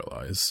need to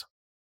realize.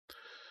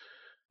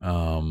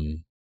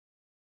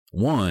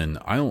 One,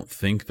 I don't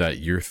think that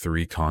year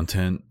 3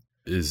 content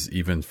is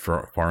even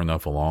far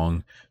enough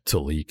along to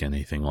leak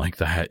anything like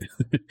that.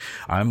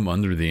 I'm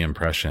under the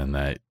impression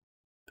that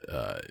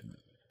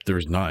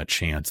there's not a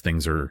chance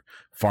things are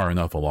far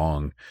enough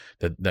along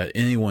that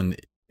anyone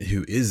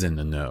who is in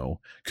the know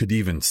could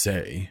even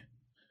say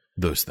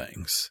those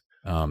things.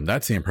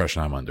 That's the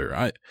impression I'm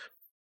under.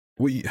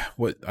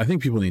 What I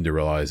think people need to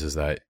realize is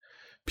that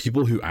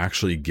people who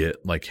actually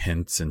get like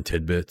hints and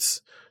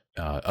tidbits,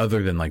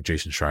 other than like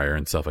Jason Schreier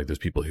and stuff, like those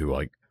people who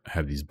like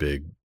have these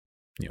big,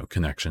 you know,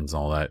 connections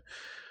and all that,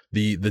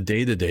 the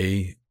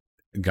day-to-day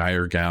guy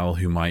or gal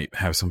who might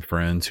have some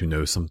friends who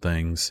know some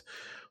things,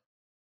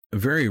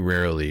 very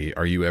rarely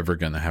are you ever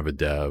going to have a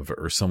dev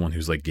or someone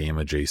who's like game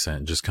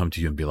adjacent just come to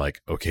you and be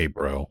like, "Okay,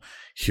 bro,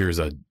 here's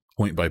a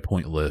point by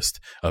point list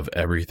of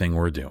everything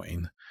we're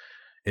doing."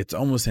 it's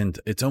almost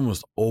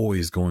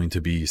always going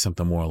to be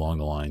something more along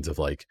the lines of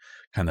like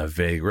kind of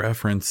vague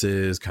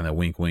references, kind of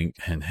wink,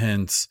 wink, hint,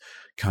 hints,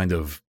 kind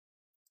of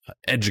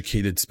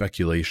educated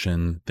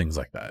speculation, things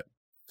like that.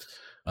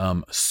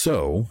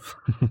 So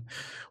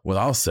what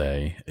I'll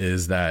say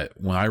is that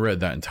when I read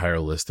that entire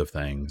list of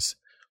things,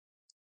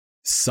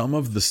 some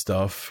of the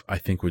stuff I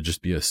think would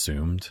just be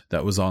assumed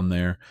that was on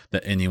there,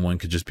 that anyone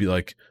could just be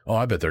like, oh,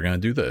 I bet they're going to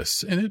do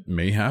this. And it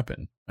may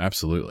happen.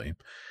 Absolutely.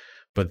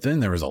 But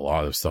then there was a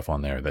lot of stuff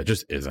on there that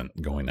just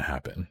isn't going to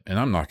happen. And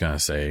I'm not going to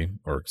say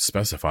or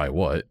specify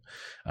what,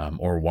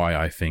 or why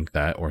I think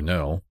that or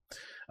no.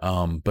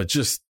 But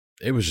just,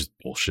 it was just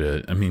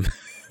bullshit. I mean,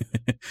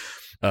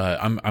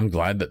 I'm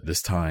glad that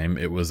this time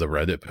it was a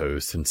Reddit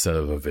post instead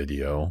of a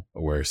video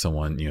where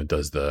someone,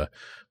 does the,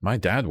 my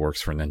dad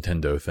works for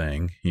Nintendo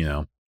thing,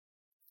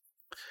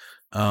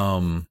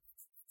 I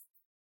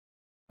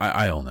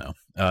don't know.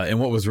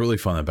 And what was really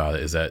fun about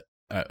it is that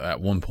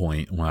at one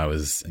point when I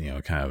was,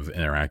 kind of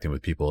interacting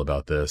with people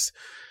about this,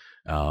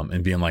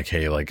 and being like,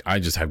 hey, like, I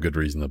just have good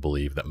reason to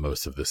believe that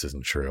most of this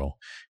isn't true.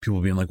 People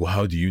being like, well,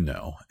 how do you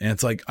know? And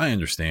it's like, I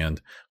understand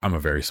I'm a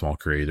very small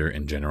creator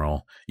in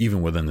general,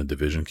 even within the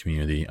Division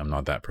community. I'm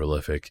not that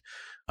prolific.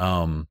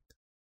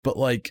 But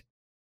like,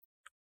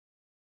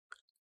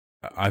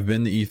 I've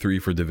been to E3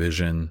 for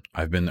Division.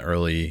 I've been to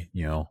early,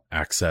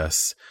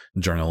 access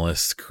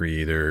journalist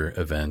creator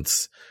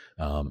events.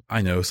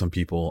 I know some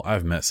people,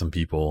 I've met some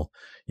people,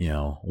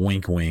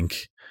 wink,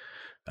 wink.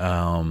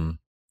 I'm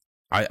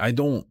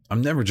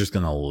never just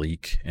going to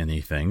leak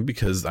anything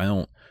because I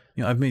don't,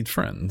 I've made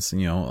friends,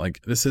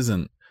 like this is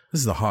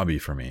a hobby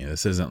for me.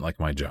 This isn't like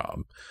my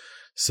job.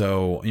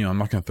 So, I'm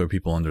not going to throw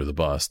people under the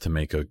bus to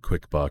make a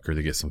quick buck or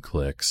to get some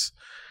clicks.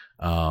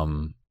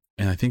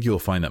 And I think you'll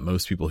find that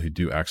most people who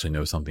do actually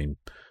know something,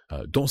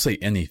 don't say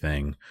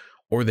anything,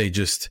 or they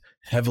just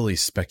heavily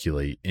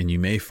speculate. And you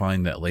may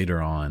find that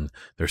later on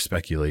their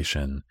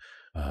speculation,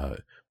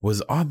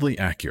 was oddly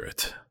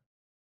accurate,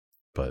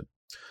 but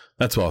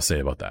that's what I'll say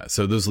about that.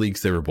 So those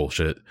leaks, they were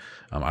bullshit.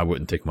 I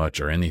wouldn't take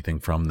much or anything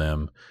from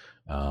them.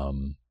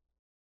 And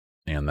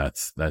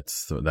that's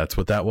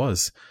what that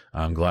was.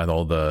 I'm glad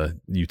all the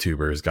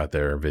YouTubers got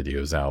their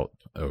videos out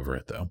over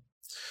it though.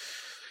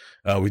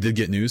 We did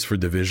get news for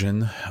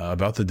Division,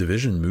 about the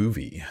Division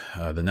movie,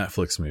 the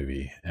Netflix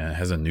movie, and it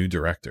has a new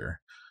director.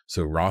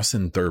 So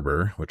Rawson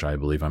Thurber, which I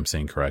believe I'm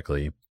saying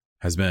correctly,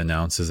 has been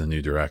announced as a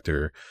new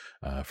director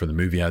for the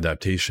movie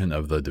adaptation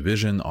of The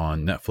Division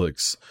on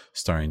Netflix,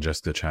 starring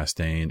Jessica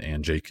Chastain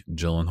and Jake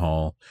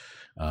Gyllenhaal.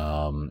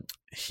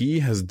 He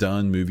has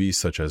done movies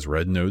such as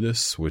Red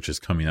Notice, which is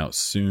coming out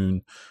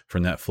soon for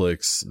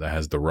Netflix, that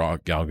has The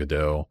Rock, Gal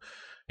Gadot,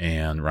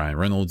 and Ryan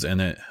Reynolds in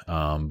it.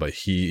 But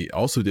he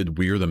also did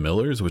We're the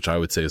Millers, which I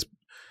would say is,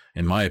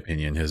 in my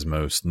opinion, his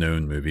most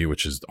known movie,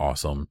 which is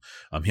awesome.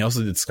 He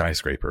also did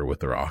Skyscraper with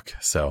The Rock.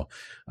 So,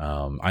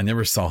 I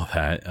never saw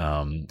that.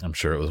 I'm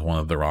sure it was one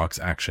of The Rock's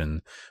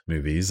action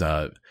movies.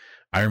 I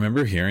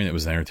remember hearing it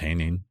was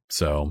entertaining.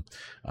 So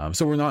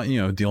we're not,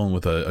 dealing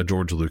with a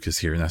George Lucas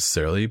here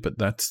necessarily, but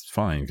that's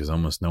fine because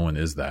almost no one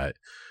is that.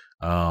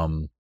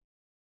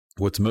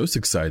 What's most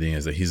exciting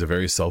is that he's a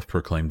very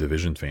self-proclaimed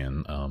Division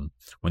fan.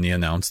 When he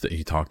announced it,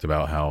 he talked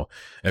about how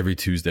every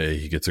Tuesday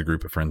he gets a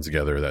group of friends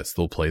together that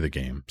still play the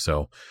game.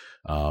 So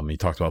he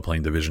talked about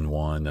playing Division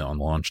 1 on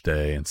launch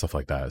day and stuff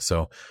like that.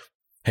 So,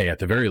 hey, at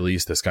the very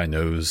least, this guy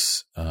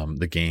knows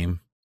the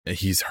game.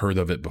 He's heard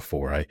of it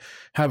before. I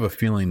have a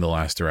feeling the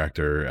last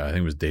director, I think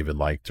it was David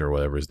Licht or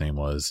whatever his name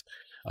was,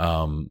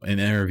 in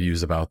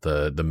interviews about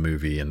the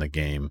movie and the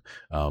game,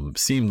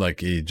 seemed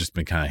like he'd just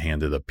been kind of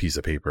handed a piece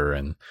of paper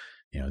and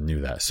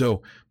knew that.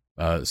 So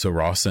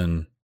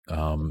Rawson,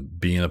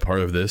 being a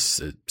part of this,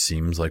 it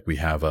seems like we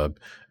have a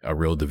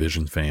real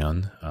Division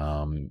fan,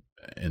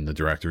 in the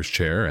director's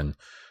chair. And,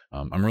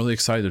 I'm really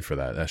excited for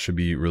that. That should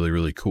be really,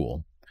 really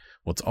cool.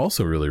 What's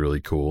also really, really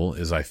cool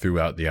is I threw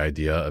out the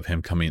idea of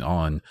him coming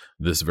on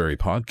this very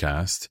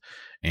podcast,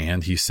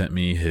 and he sent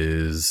me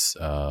his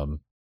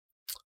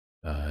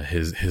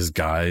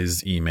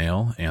guy's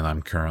email, and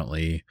I'm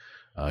currently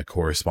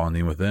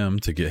corresponding with them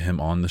to get him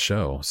on the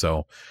show.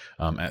 So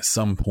at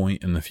some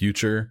point in the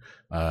future,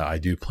 I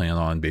do plan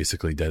on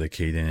basically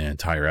dedicating an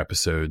entire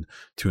episode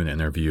to an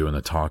interview and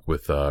a talk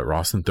with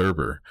Rawson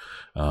Thurber.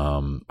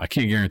 I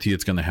can't guarantee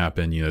it's going to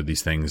happen.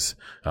 These things,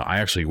 I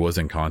actually was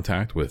in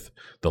contact with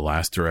the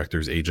last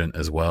director's agent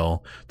as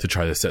well to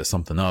try to set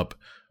something up.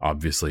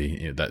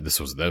 Obviously, that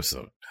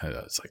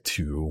it's like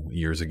 2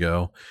 years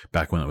ago,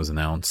 back when it was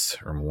announced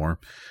or more.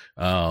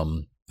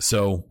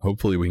 So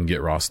hopefully we can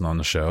get Rawson on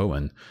the show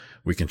and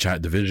we can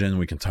chat Division,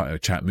 we can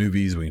chat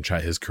movies, we can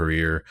chat his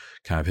career,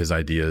 kind of his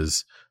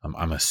ideas.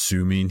 I'm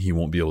assuming he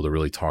won't be able to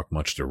really talk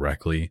much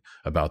directly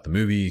about the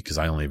movie because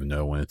I don't even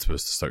know when it's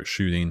supposed to start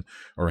shooting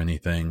or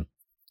anything.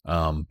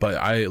 But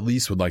I at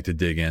least would like to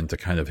dig into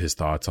kind of his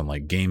thoughts on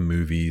like game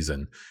movies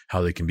and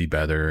how they can be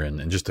better,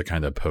 and just to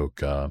kind of poke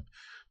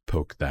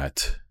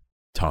that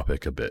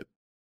topic a bit.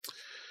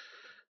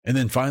 And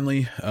then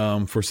finally,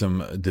 for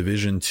some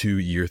Division 2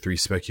 Year 3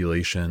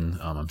 speculation,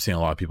 I'm seeing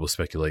a lot of people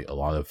speculate a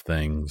lot of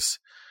things.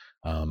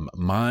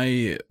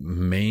 My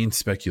main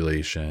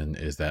speculation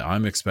is that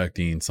I'm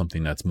expecting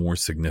something that's more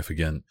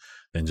significant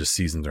than just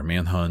seasons or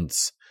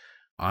manhunts.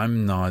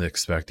 I'm not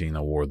expecting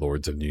a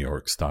Warlords of New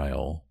York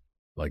style,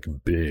 like,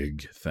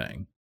 big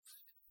thing.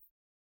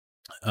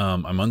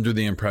 I'm under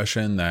the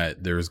impression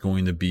that there's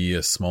going to be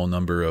a small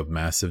number of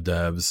massive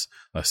devs,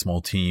 a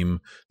small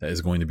team that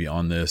is going to be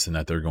on this, and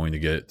that they're going to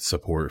get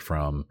support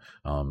from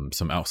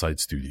some outside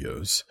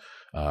studios.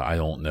 I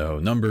don't know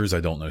numbers. I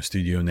don't know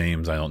studio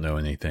names. I don't know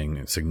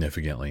anything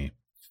significantly.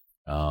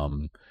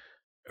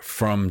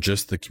 From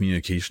just the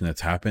communication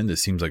that's happened, it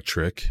seems like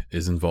Trick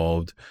is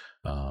involved.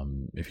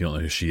 If you don't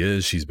know who she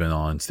is, she's been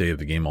on State of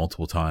the Game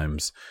multiple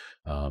times.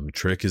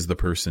 Trick is the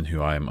person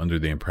who I am under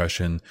the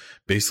impression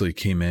basically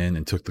came in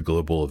and took the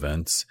global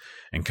events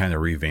and kind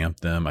of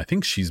revamped them. I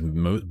think she's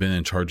been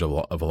in charge of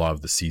a lot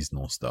of the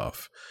seasonal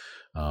stuff.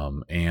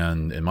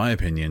 And in my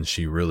opinion,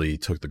 she really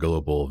took the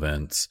global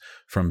events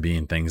from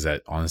being things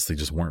that honestly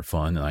just weren't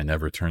fun and I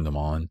never turned them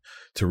on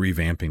to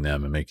revamping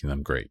them and making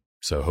them great.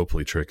 So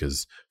hopefully Trick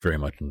is very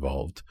much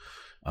involved.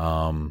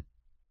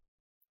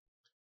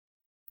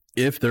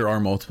 If there are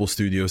multiple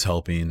studios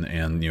helping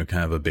and,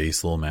 kind of a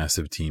base little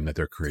massive team that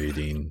they're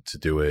creating to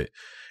do it,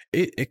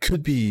 it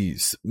could be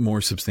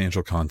more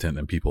substantial content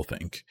than people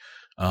think.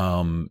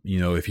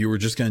 If you were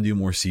just going to do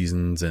more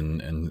seasons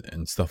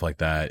and stuff like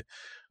that,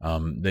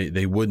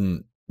 they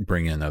wouldn't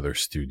bring in other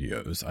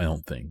studios, I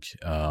don't think.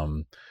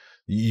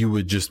 You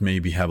would just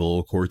maybe have a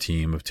little core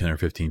team of 10 or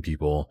 15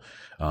 people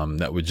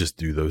that would just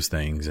do those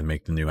things and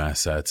make the new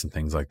assets and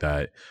things like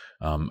that.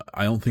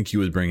 I don't think you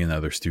would bring in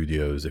other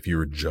studios if you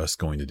were just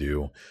going to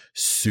do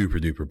super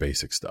duper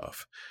basic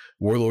stuff.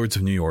 Warlords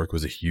of New York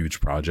was a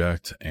huge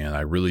project, and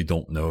I really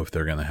don't know if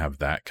they're going to have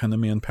that kind of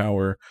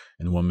manpower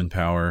and woman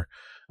power.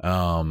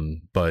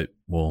 But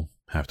we'll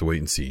have to wait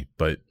and see.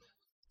 But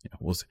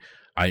we'll see.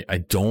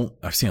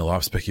 I've seen a lot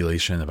of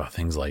speculation about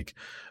things like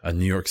a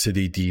New York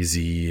City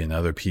DZ and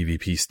other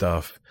PvP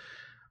stuff.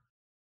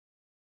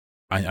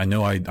 I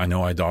know I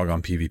dog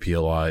on PvP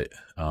a lot,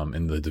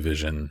 in the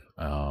Division.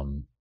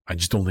 I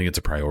just don't think it's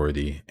a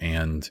priority.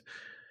 And,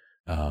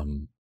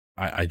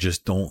 I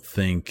just don't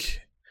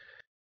think,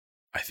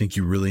 I think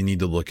you really need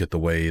to look at the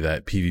way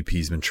that PvP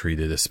has been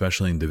treated,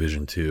 especially in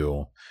Division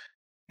 2,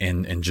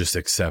 and just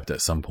accept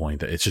at some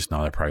point that it's just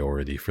not a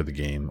priority for the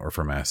game or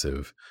for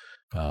Massive.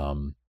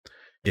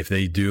 If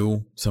they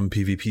do some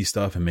PvP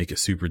stuff and make it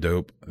super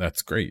dope,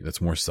 that's great.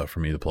 That's more stuff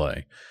for me to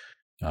play.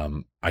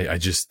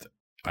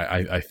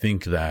 I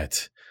think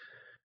that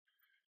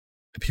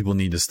people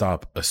need to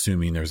stop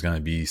assuming there's going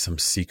to be some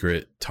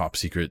top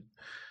secret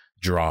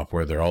drop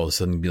where they're all of a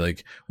sudden be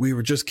like, we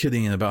were just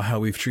kidding about how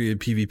we've treated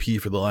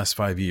PvP for the last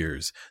 5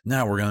 years.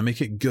 Now we're going to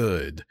make it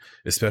good,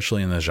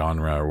 especially in the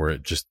genre where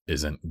it just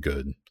isn't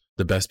good.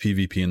 The best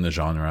PvP in the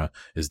genre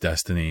is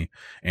Destiny,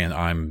 and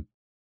I'm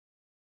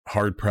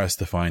hard pressed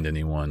to find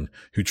anyone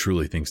who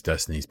truly thinks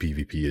Destiny's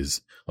PvP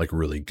is like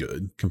really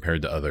good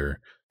compared to other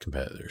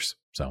competitors.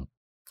 So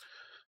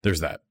there's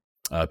that.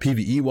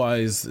 PvE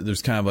wise,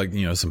 there's kind of like,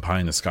 some pie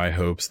in the sky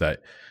hopes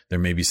that there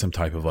may be some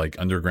type of like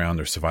underground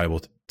or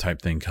survival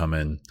type thing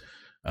coming.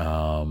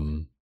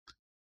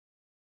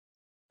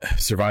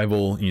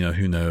 Survival,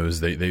 who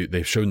knows?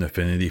 They've shown an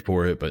affinity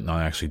for it, but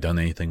not actually done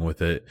anything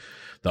with it.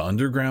 The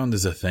underground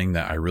is a thing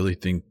that I really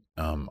think,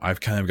 I've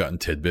kind of gotten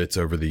tidbits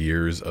over the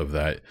years of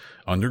that.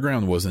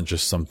 Underground wasn't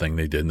just something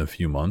they did in a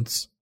few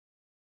months.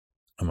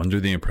 I'm under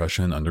the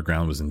impression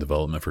Underground was in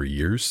development for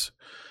years,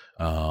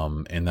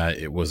 and that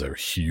it was a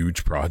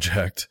huge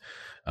project,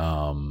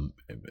 and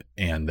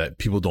that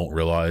people don't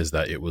realize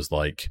that it was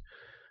like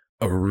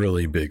a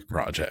really big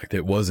project.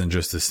 It wasn't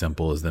just as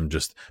simple as them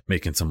just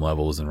making some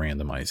levels and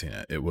randomizing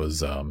it. It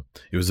was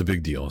a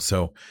big deal.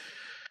 So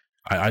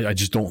I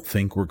just don't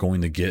think we're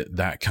going to get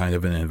that kind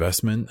of an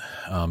investment,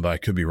 but I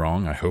could be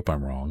wrong. I hope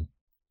I'm wrong.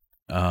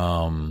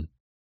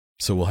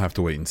 So we'll have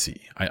to wait and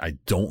see. I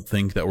don't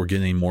think that we're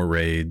getting more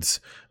raids.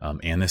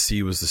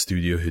 Annecy was the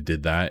studio who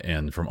did that,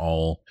 and from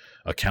all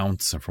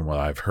accounts and from what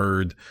I've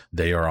heard,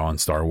 they are on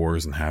Star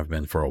Wars and have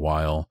been for a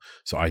while.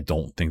 So I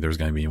don't think there's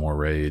going to be more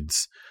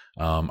raids.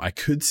 I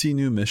could see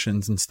new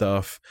missions and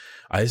stuff.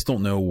 I just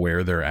don't know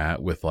where they're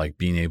at with like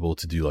being able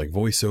to do like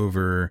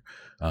voiceover,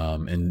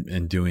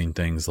 and doing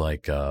things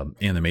like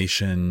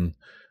animation,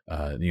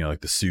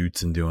 like the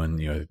suits and doing,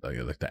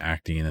 like the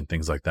acting and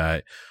things like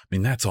that. I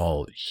mean, that's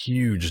all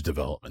huge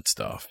development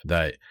stuff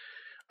that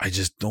I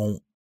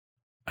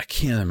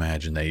can't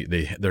imagine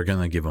they're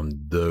going to give them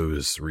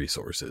those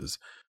resources,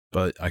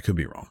 but I could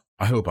be wrong.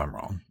 I hope I'm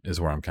wrong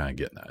is where I'm kind of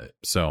getting at it.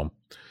 So,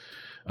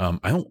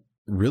 I don't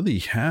really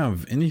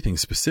have anything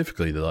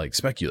specifically to like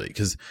speculate,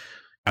 because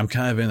I'm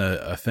kind of in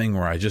a thing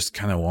where I just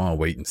kind of want to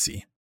wait and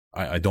see.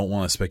 I don't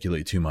want to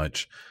speculate too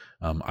much.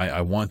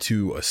 I want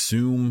to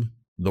assume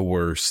the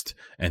worst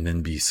and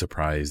then be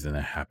surprised in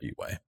a happy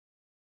way.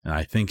 And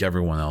I think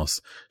everyone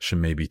else should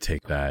maybe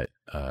take that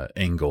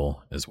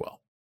angle as well.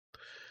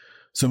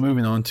 So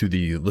moving on to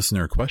the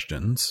listener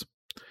questions.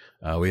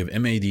 We have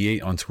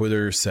MAD8 on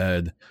Twitter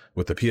said,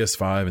 with the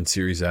PS5 and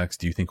Series X,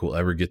 do you think we'll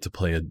ever get to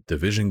play a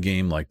Division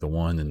game like the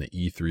one in the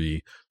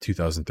E3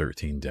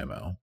 2013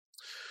 demo?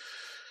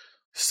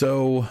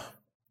 So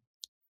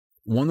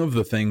one of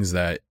the things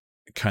that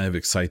kind of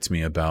excites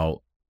me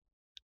about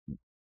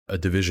a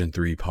Division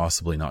 3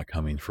 possibly not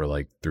coming for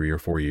like 3 or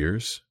 4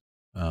 years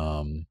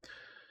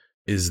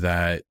is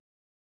that,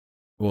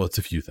 well, it's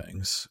a few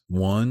things.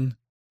 One,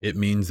 it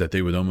means that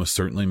they would almost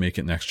certainly make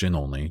it next gen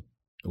only,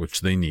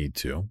 which they need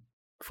to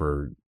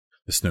for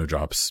the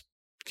Snowdrops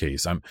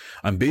case.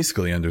 I'm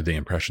basically under the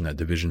impression that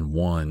Division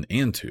 1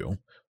 and 2,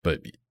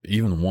 but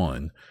even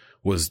 1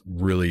 was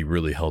really,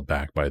 really held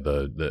back by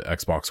the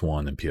Xbox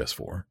One and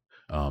PS4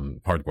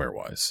 hardware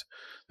wise,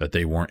 that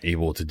they weren't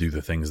able to do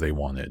the things they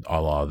wanted,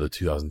 a la the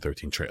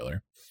 2013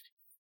 trailer.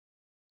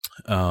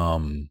 I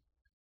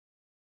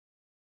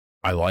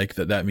like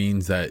that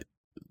means that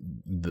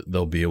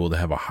they'll be able to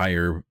have a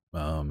higher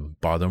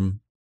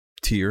bottom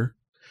tier.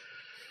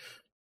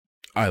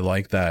 I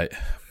like that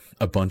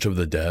a bunch of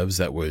the devs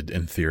that would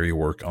in theory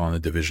work on a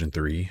Division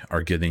 3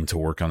 are getting to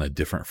work on a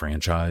different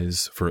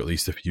franchise for at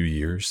least a few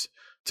years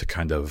to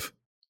kind of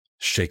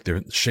shake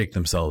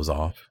themselves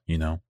off, you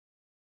know.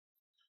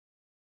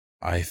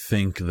 I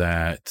think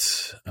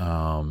that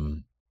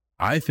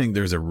I think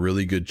there's a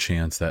really good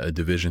chance that a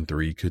Division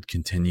 3 could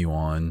continue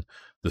on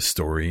the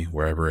story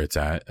wherever it's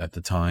at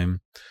the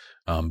time.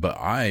 But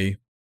I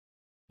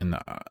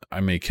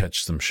may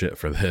catch some shit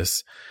for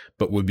this,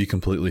 but would be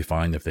completely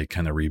fine if they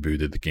kind of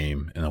rebooted the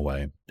game in a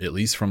way, at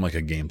least from like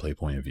a gameplay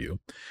point of view.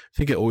 I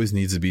think it always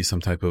needs to be some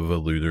type of a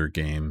looter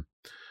game.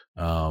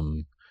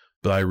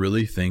 But I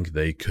really think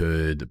they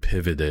could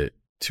pivot it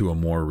to a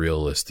more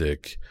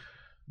realistic,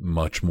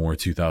 much more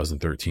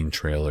 2013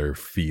 trailer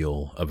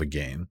feel of a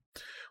game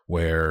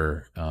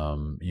where,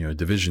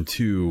 Division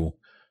 2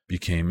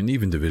 became, and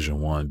even Division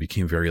 1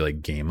 became very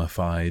like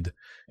gamified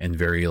and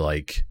very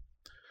like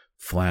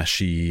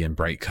flashy and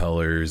bright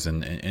colors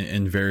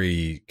and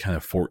very kind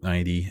of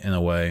Fortnite-y in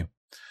a way,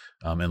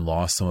 and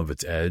lost some of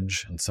its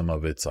edge and some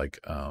of its like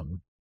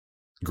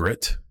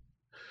grit.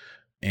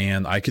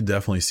 And I could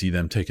definitely see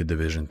them take a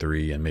Division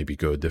 3 and maybe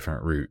go a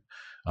different route.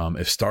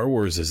 If Star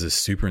Wars is this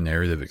super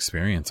narrative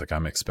experience like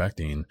I'm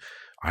expecting,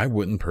 I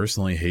wouldn't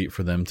personally hate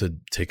for them to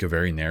take a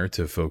very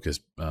narrative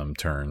focused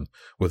turn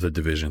with a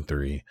Division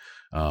 3.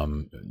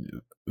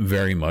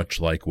 Very much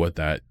like what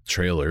that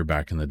trailer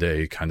back in the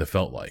day kind of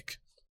felt like.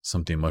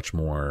 Something much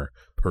more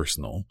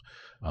personal.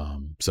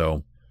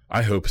 So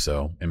I hope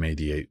so,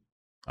 MAD8.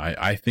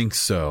 I think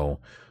so,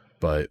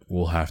 but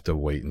we'll have to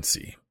wait and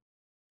see.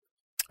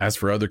 As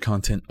for other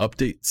content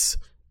updates,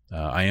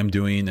 I am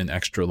doing an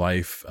Extra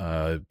Life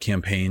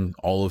campaign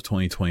all of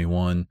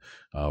 2021.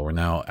 We're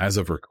now, as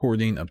of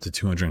recording, up to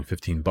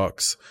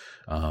 $215.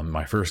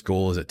 My first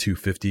goal is at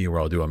 $250, where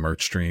I'll do a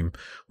merch stream.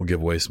 We'll give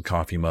away some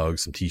coffee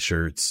mugs, some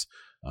t-shirts.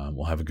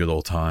 We'll have a good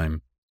old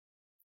time.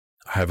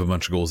 I have a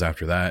bunch of goals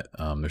after that.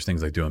 There's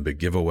things like doing big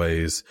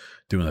giveaways,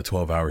 doing a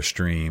 12-hour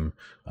stream.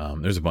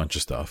 There's a bunch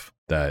of stuff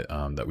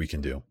that we can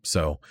do.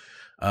 So,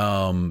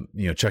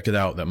 check it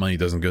out. That money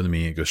doesn't go to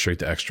me. It goes straight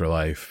to Extra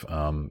Life.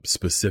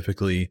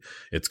 Specifically,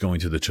 it's going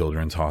to the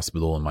children's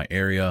hospital in my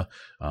area.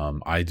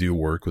 I do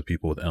work with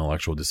people with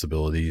intellectual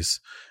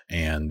disabilities,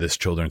 and this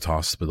children's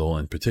hospital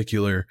in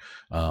particular,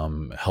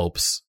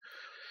 helps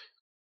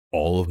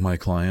all of my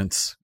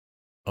clients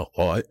a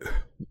lot.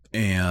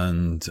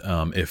 And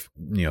if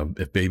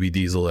Baby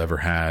Diesel ever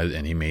had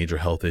any major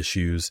health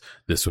issues,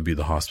 this would be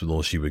the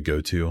hospital she would go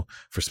to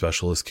for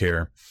specialist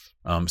care.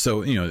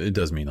 So it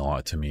does mean a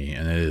lot to me,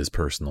 and it is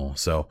personal.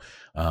 So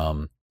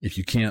if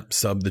you can't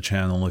sub the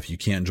channel, if you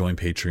can't join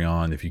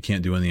Patreon, if you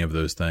can't do any of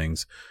those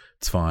things,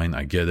 it's fine.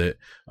 I get it.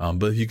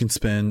 But if you can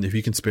spare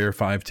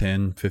 $5,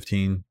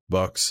 $10,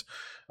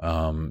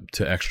 $15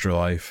 to Extra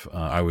Life,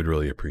 I would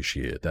really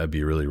appreciate it. That'd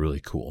be really, really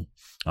cool.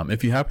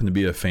 If you happen to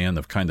be a fan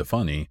of Kinda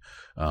Funny,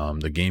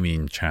 the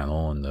gaming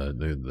channel and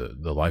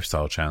the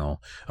lifestyle channel,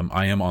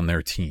 I am on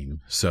their team.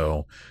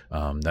 So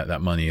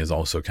that money is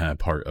also kind of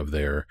part of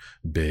their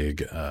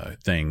big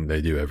thing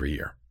they do every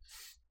year.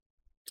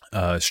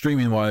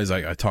 Streaming wise,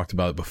 I talked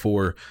about it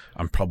before.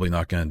 I'm probably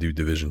not going to do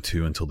Division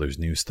 2 until there's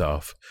new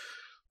stuff.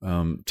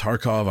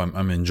 Tarkov,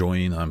 I'm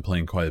enjoying. I'm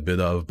playing quite a bit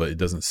of, but it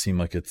doesn't seem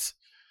like it's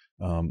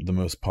the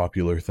most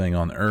popular thing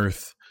on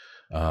earth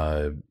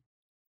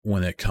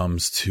when it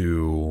comes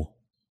to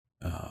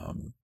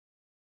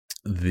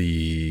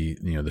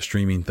the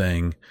streaming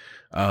thing.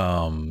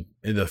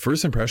 The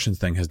first impressions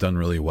thing has done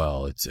really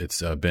well.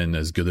 It's been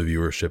as good a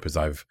viewership as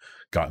I've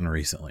gotten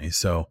recently.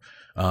 So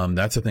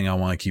that's the thing I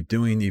want to keep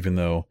doing, even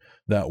though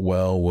that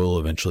well will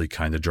eventually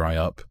kind of dry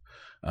up.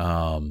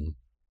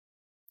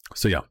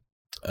 So yeah,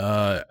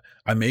 I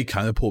may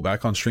kind of pull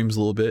back on streams a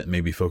little bit,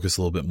 maybe focus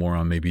a little bit more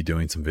on maybe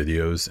doing some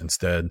videos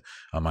instead.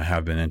 I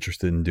have been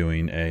interested in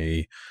doing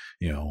a,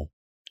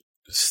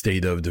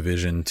 state of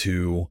Division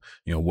 2,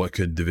 what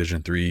could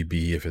Division 3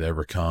 be if it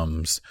ever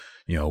comes,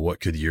 what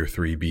could year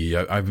 3 be?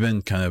 I've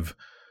been kind of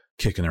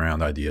kicking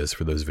around ideas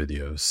for those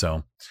videos.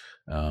 So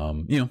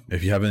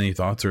If you have any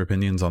thoughts or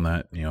opinions on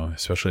that,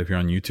 especially if you're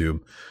on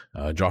YouTube,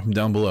 drop them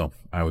down below.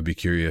 I would be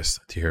curious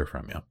to hear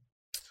from you.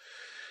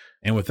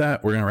 And with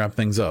that, we're going to wrap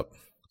things up.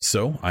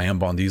 So I am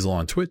Bon Diesel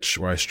on Twitch,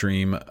 where I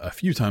stream a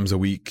few times a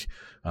week.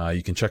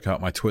 You can check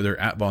out my Twitter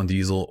at Bon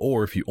Diesel,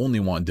 or if you only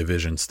want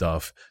Division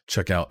stuff,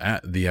 check out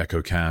at The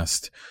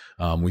EchoCast.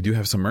 We do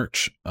have some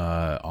merch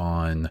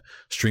on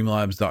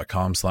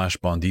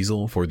streamlabs.com/Bon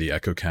Diesel for the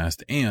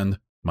EchoCast and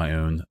my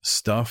own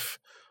stuff.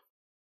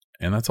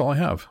 And that's all I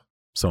have.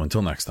 So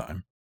until next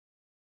time.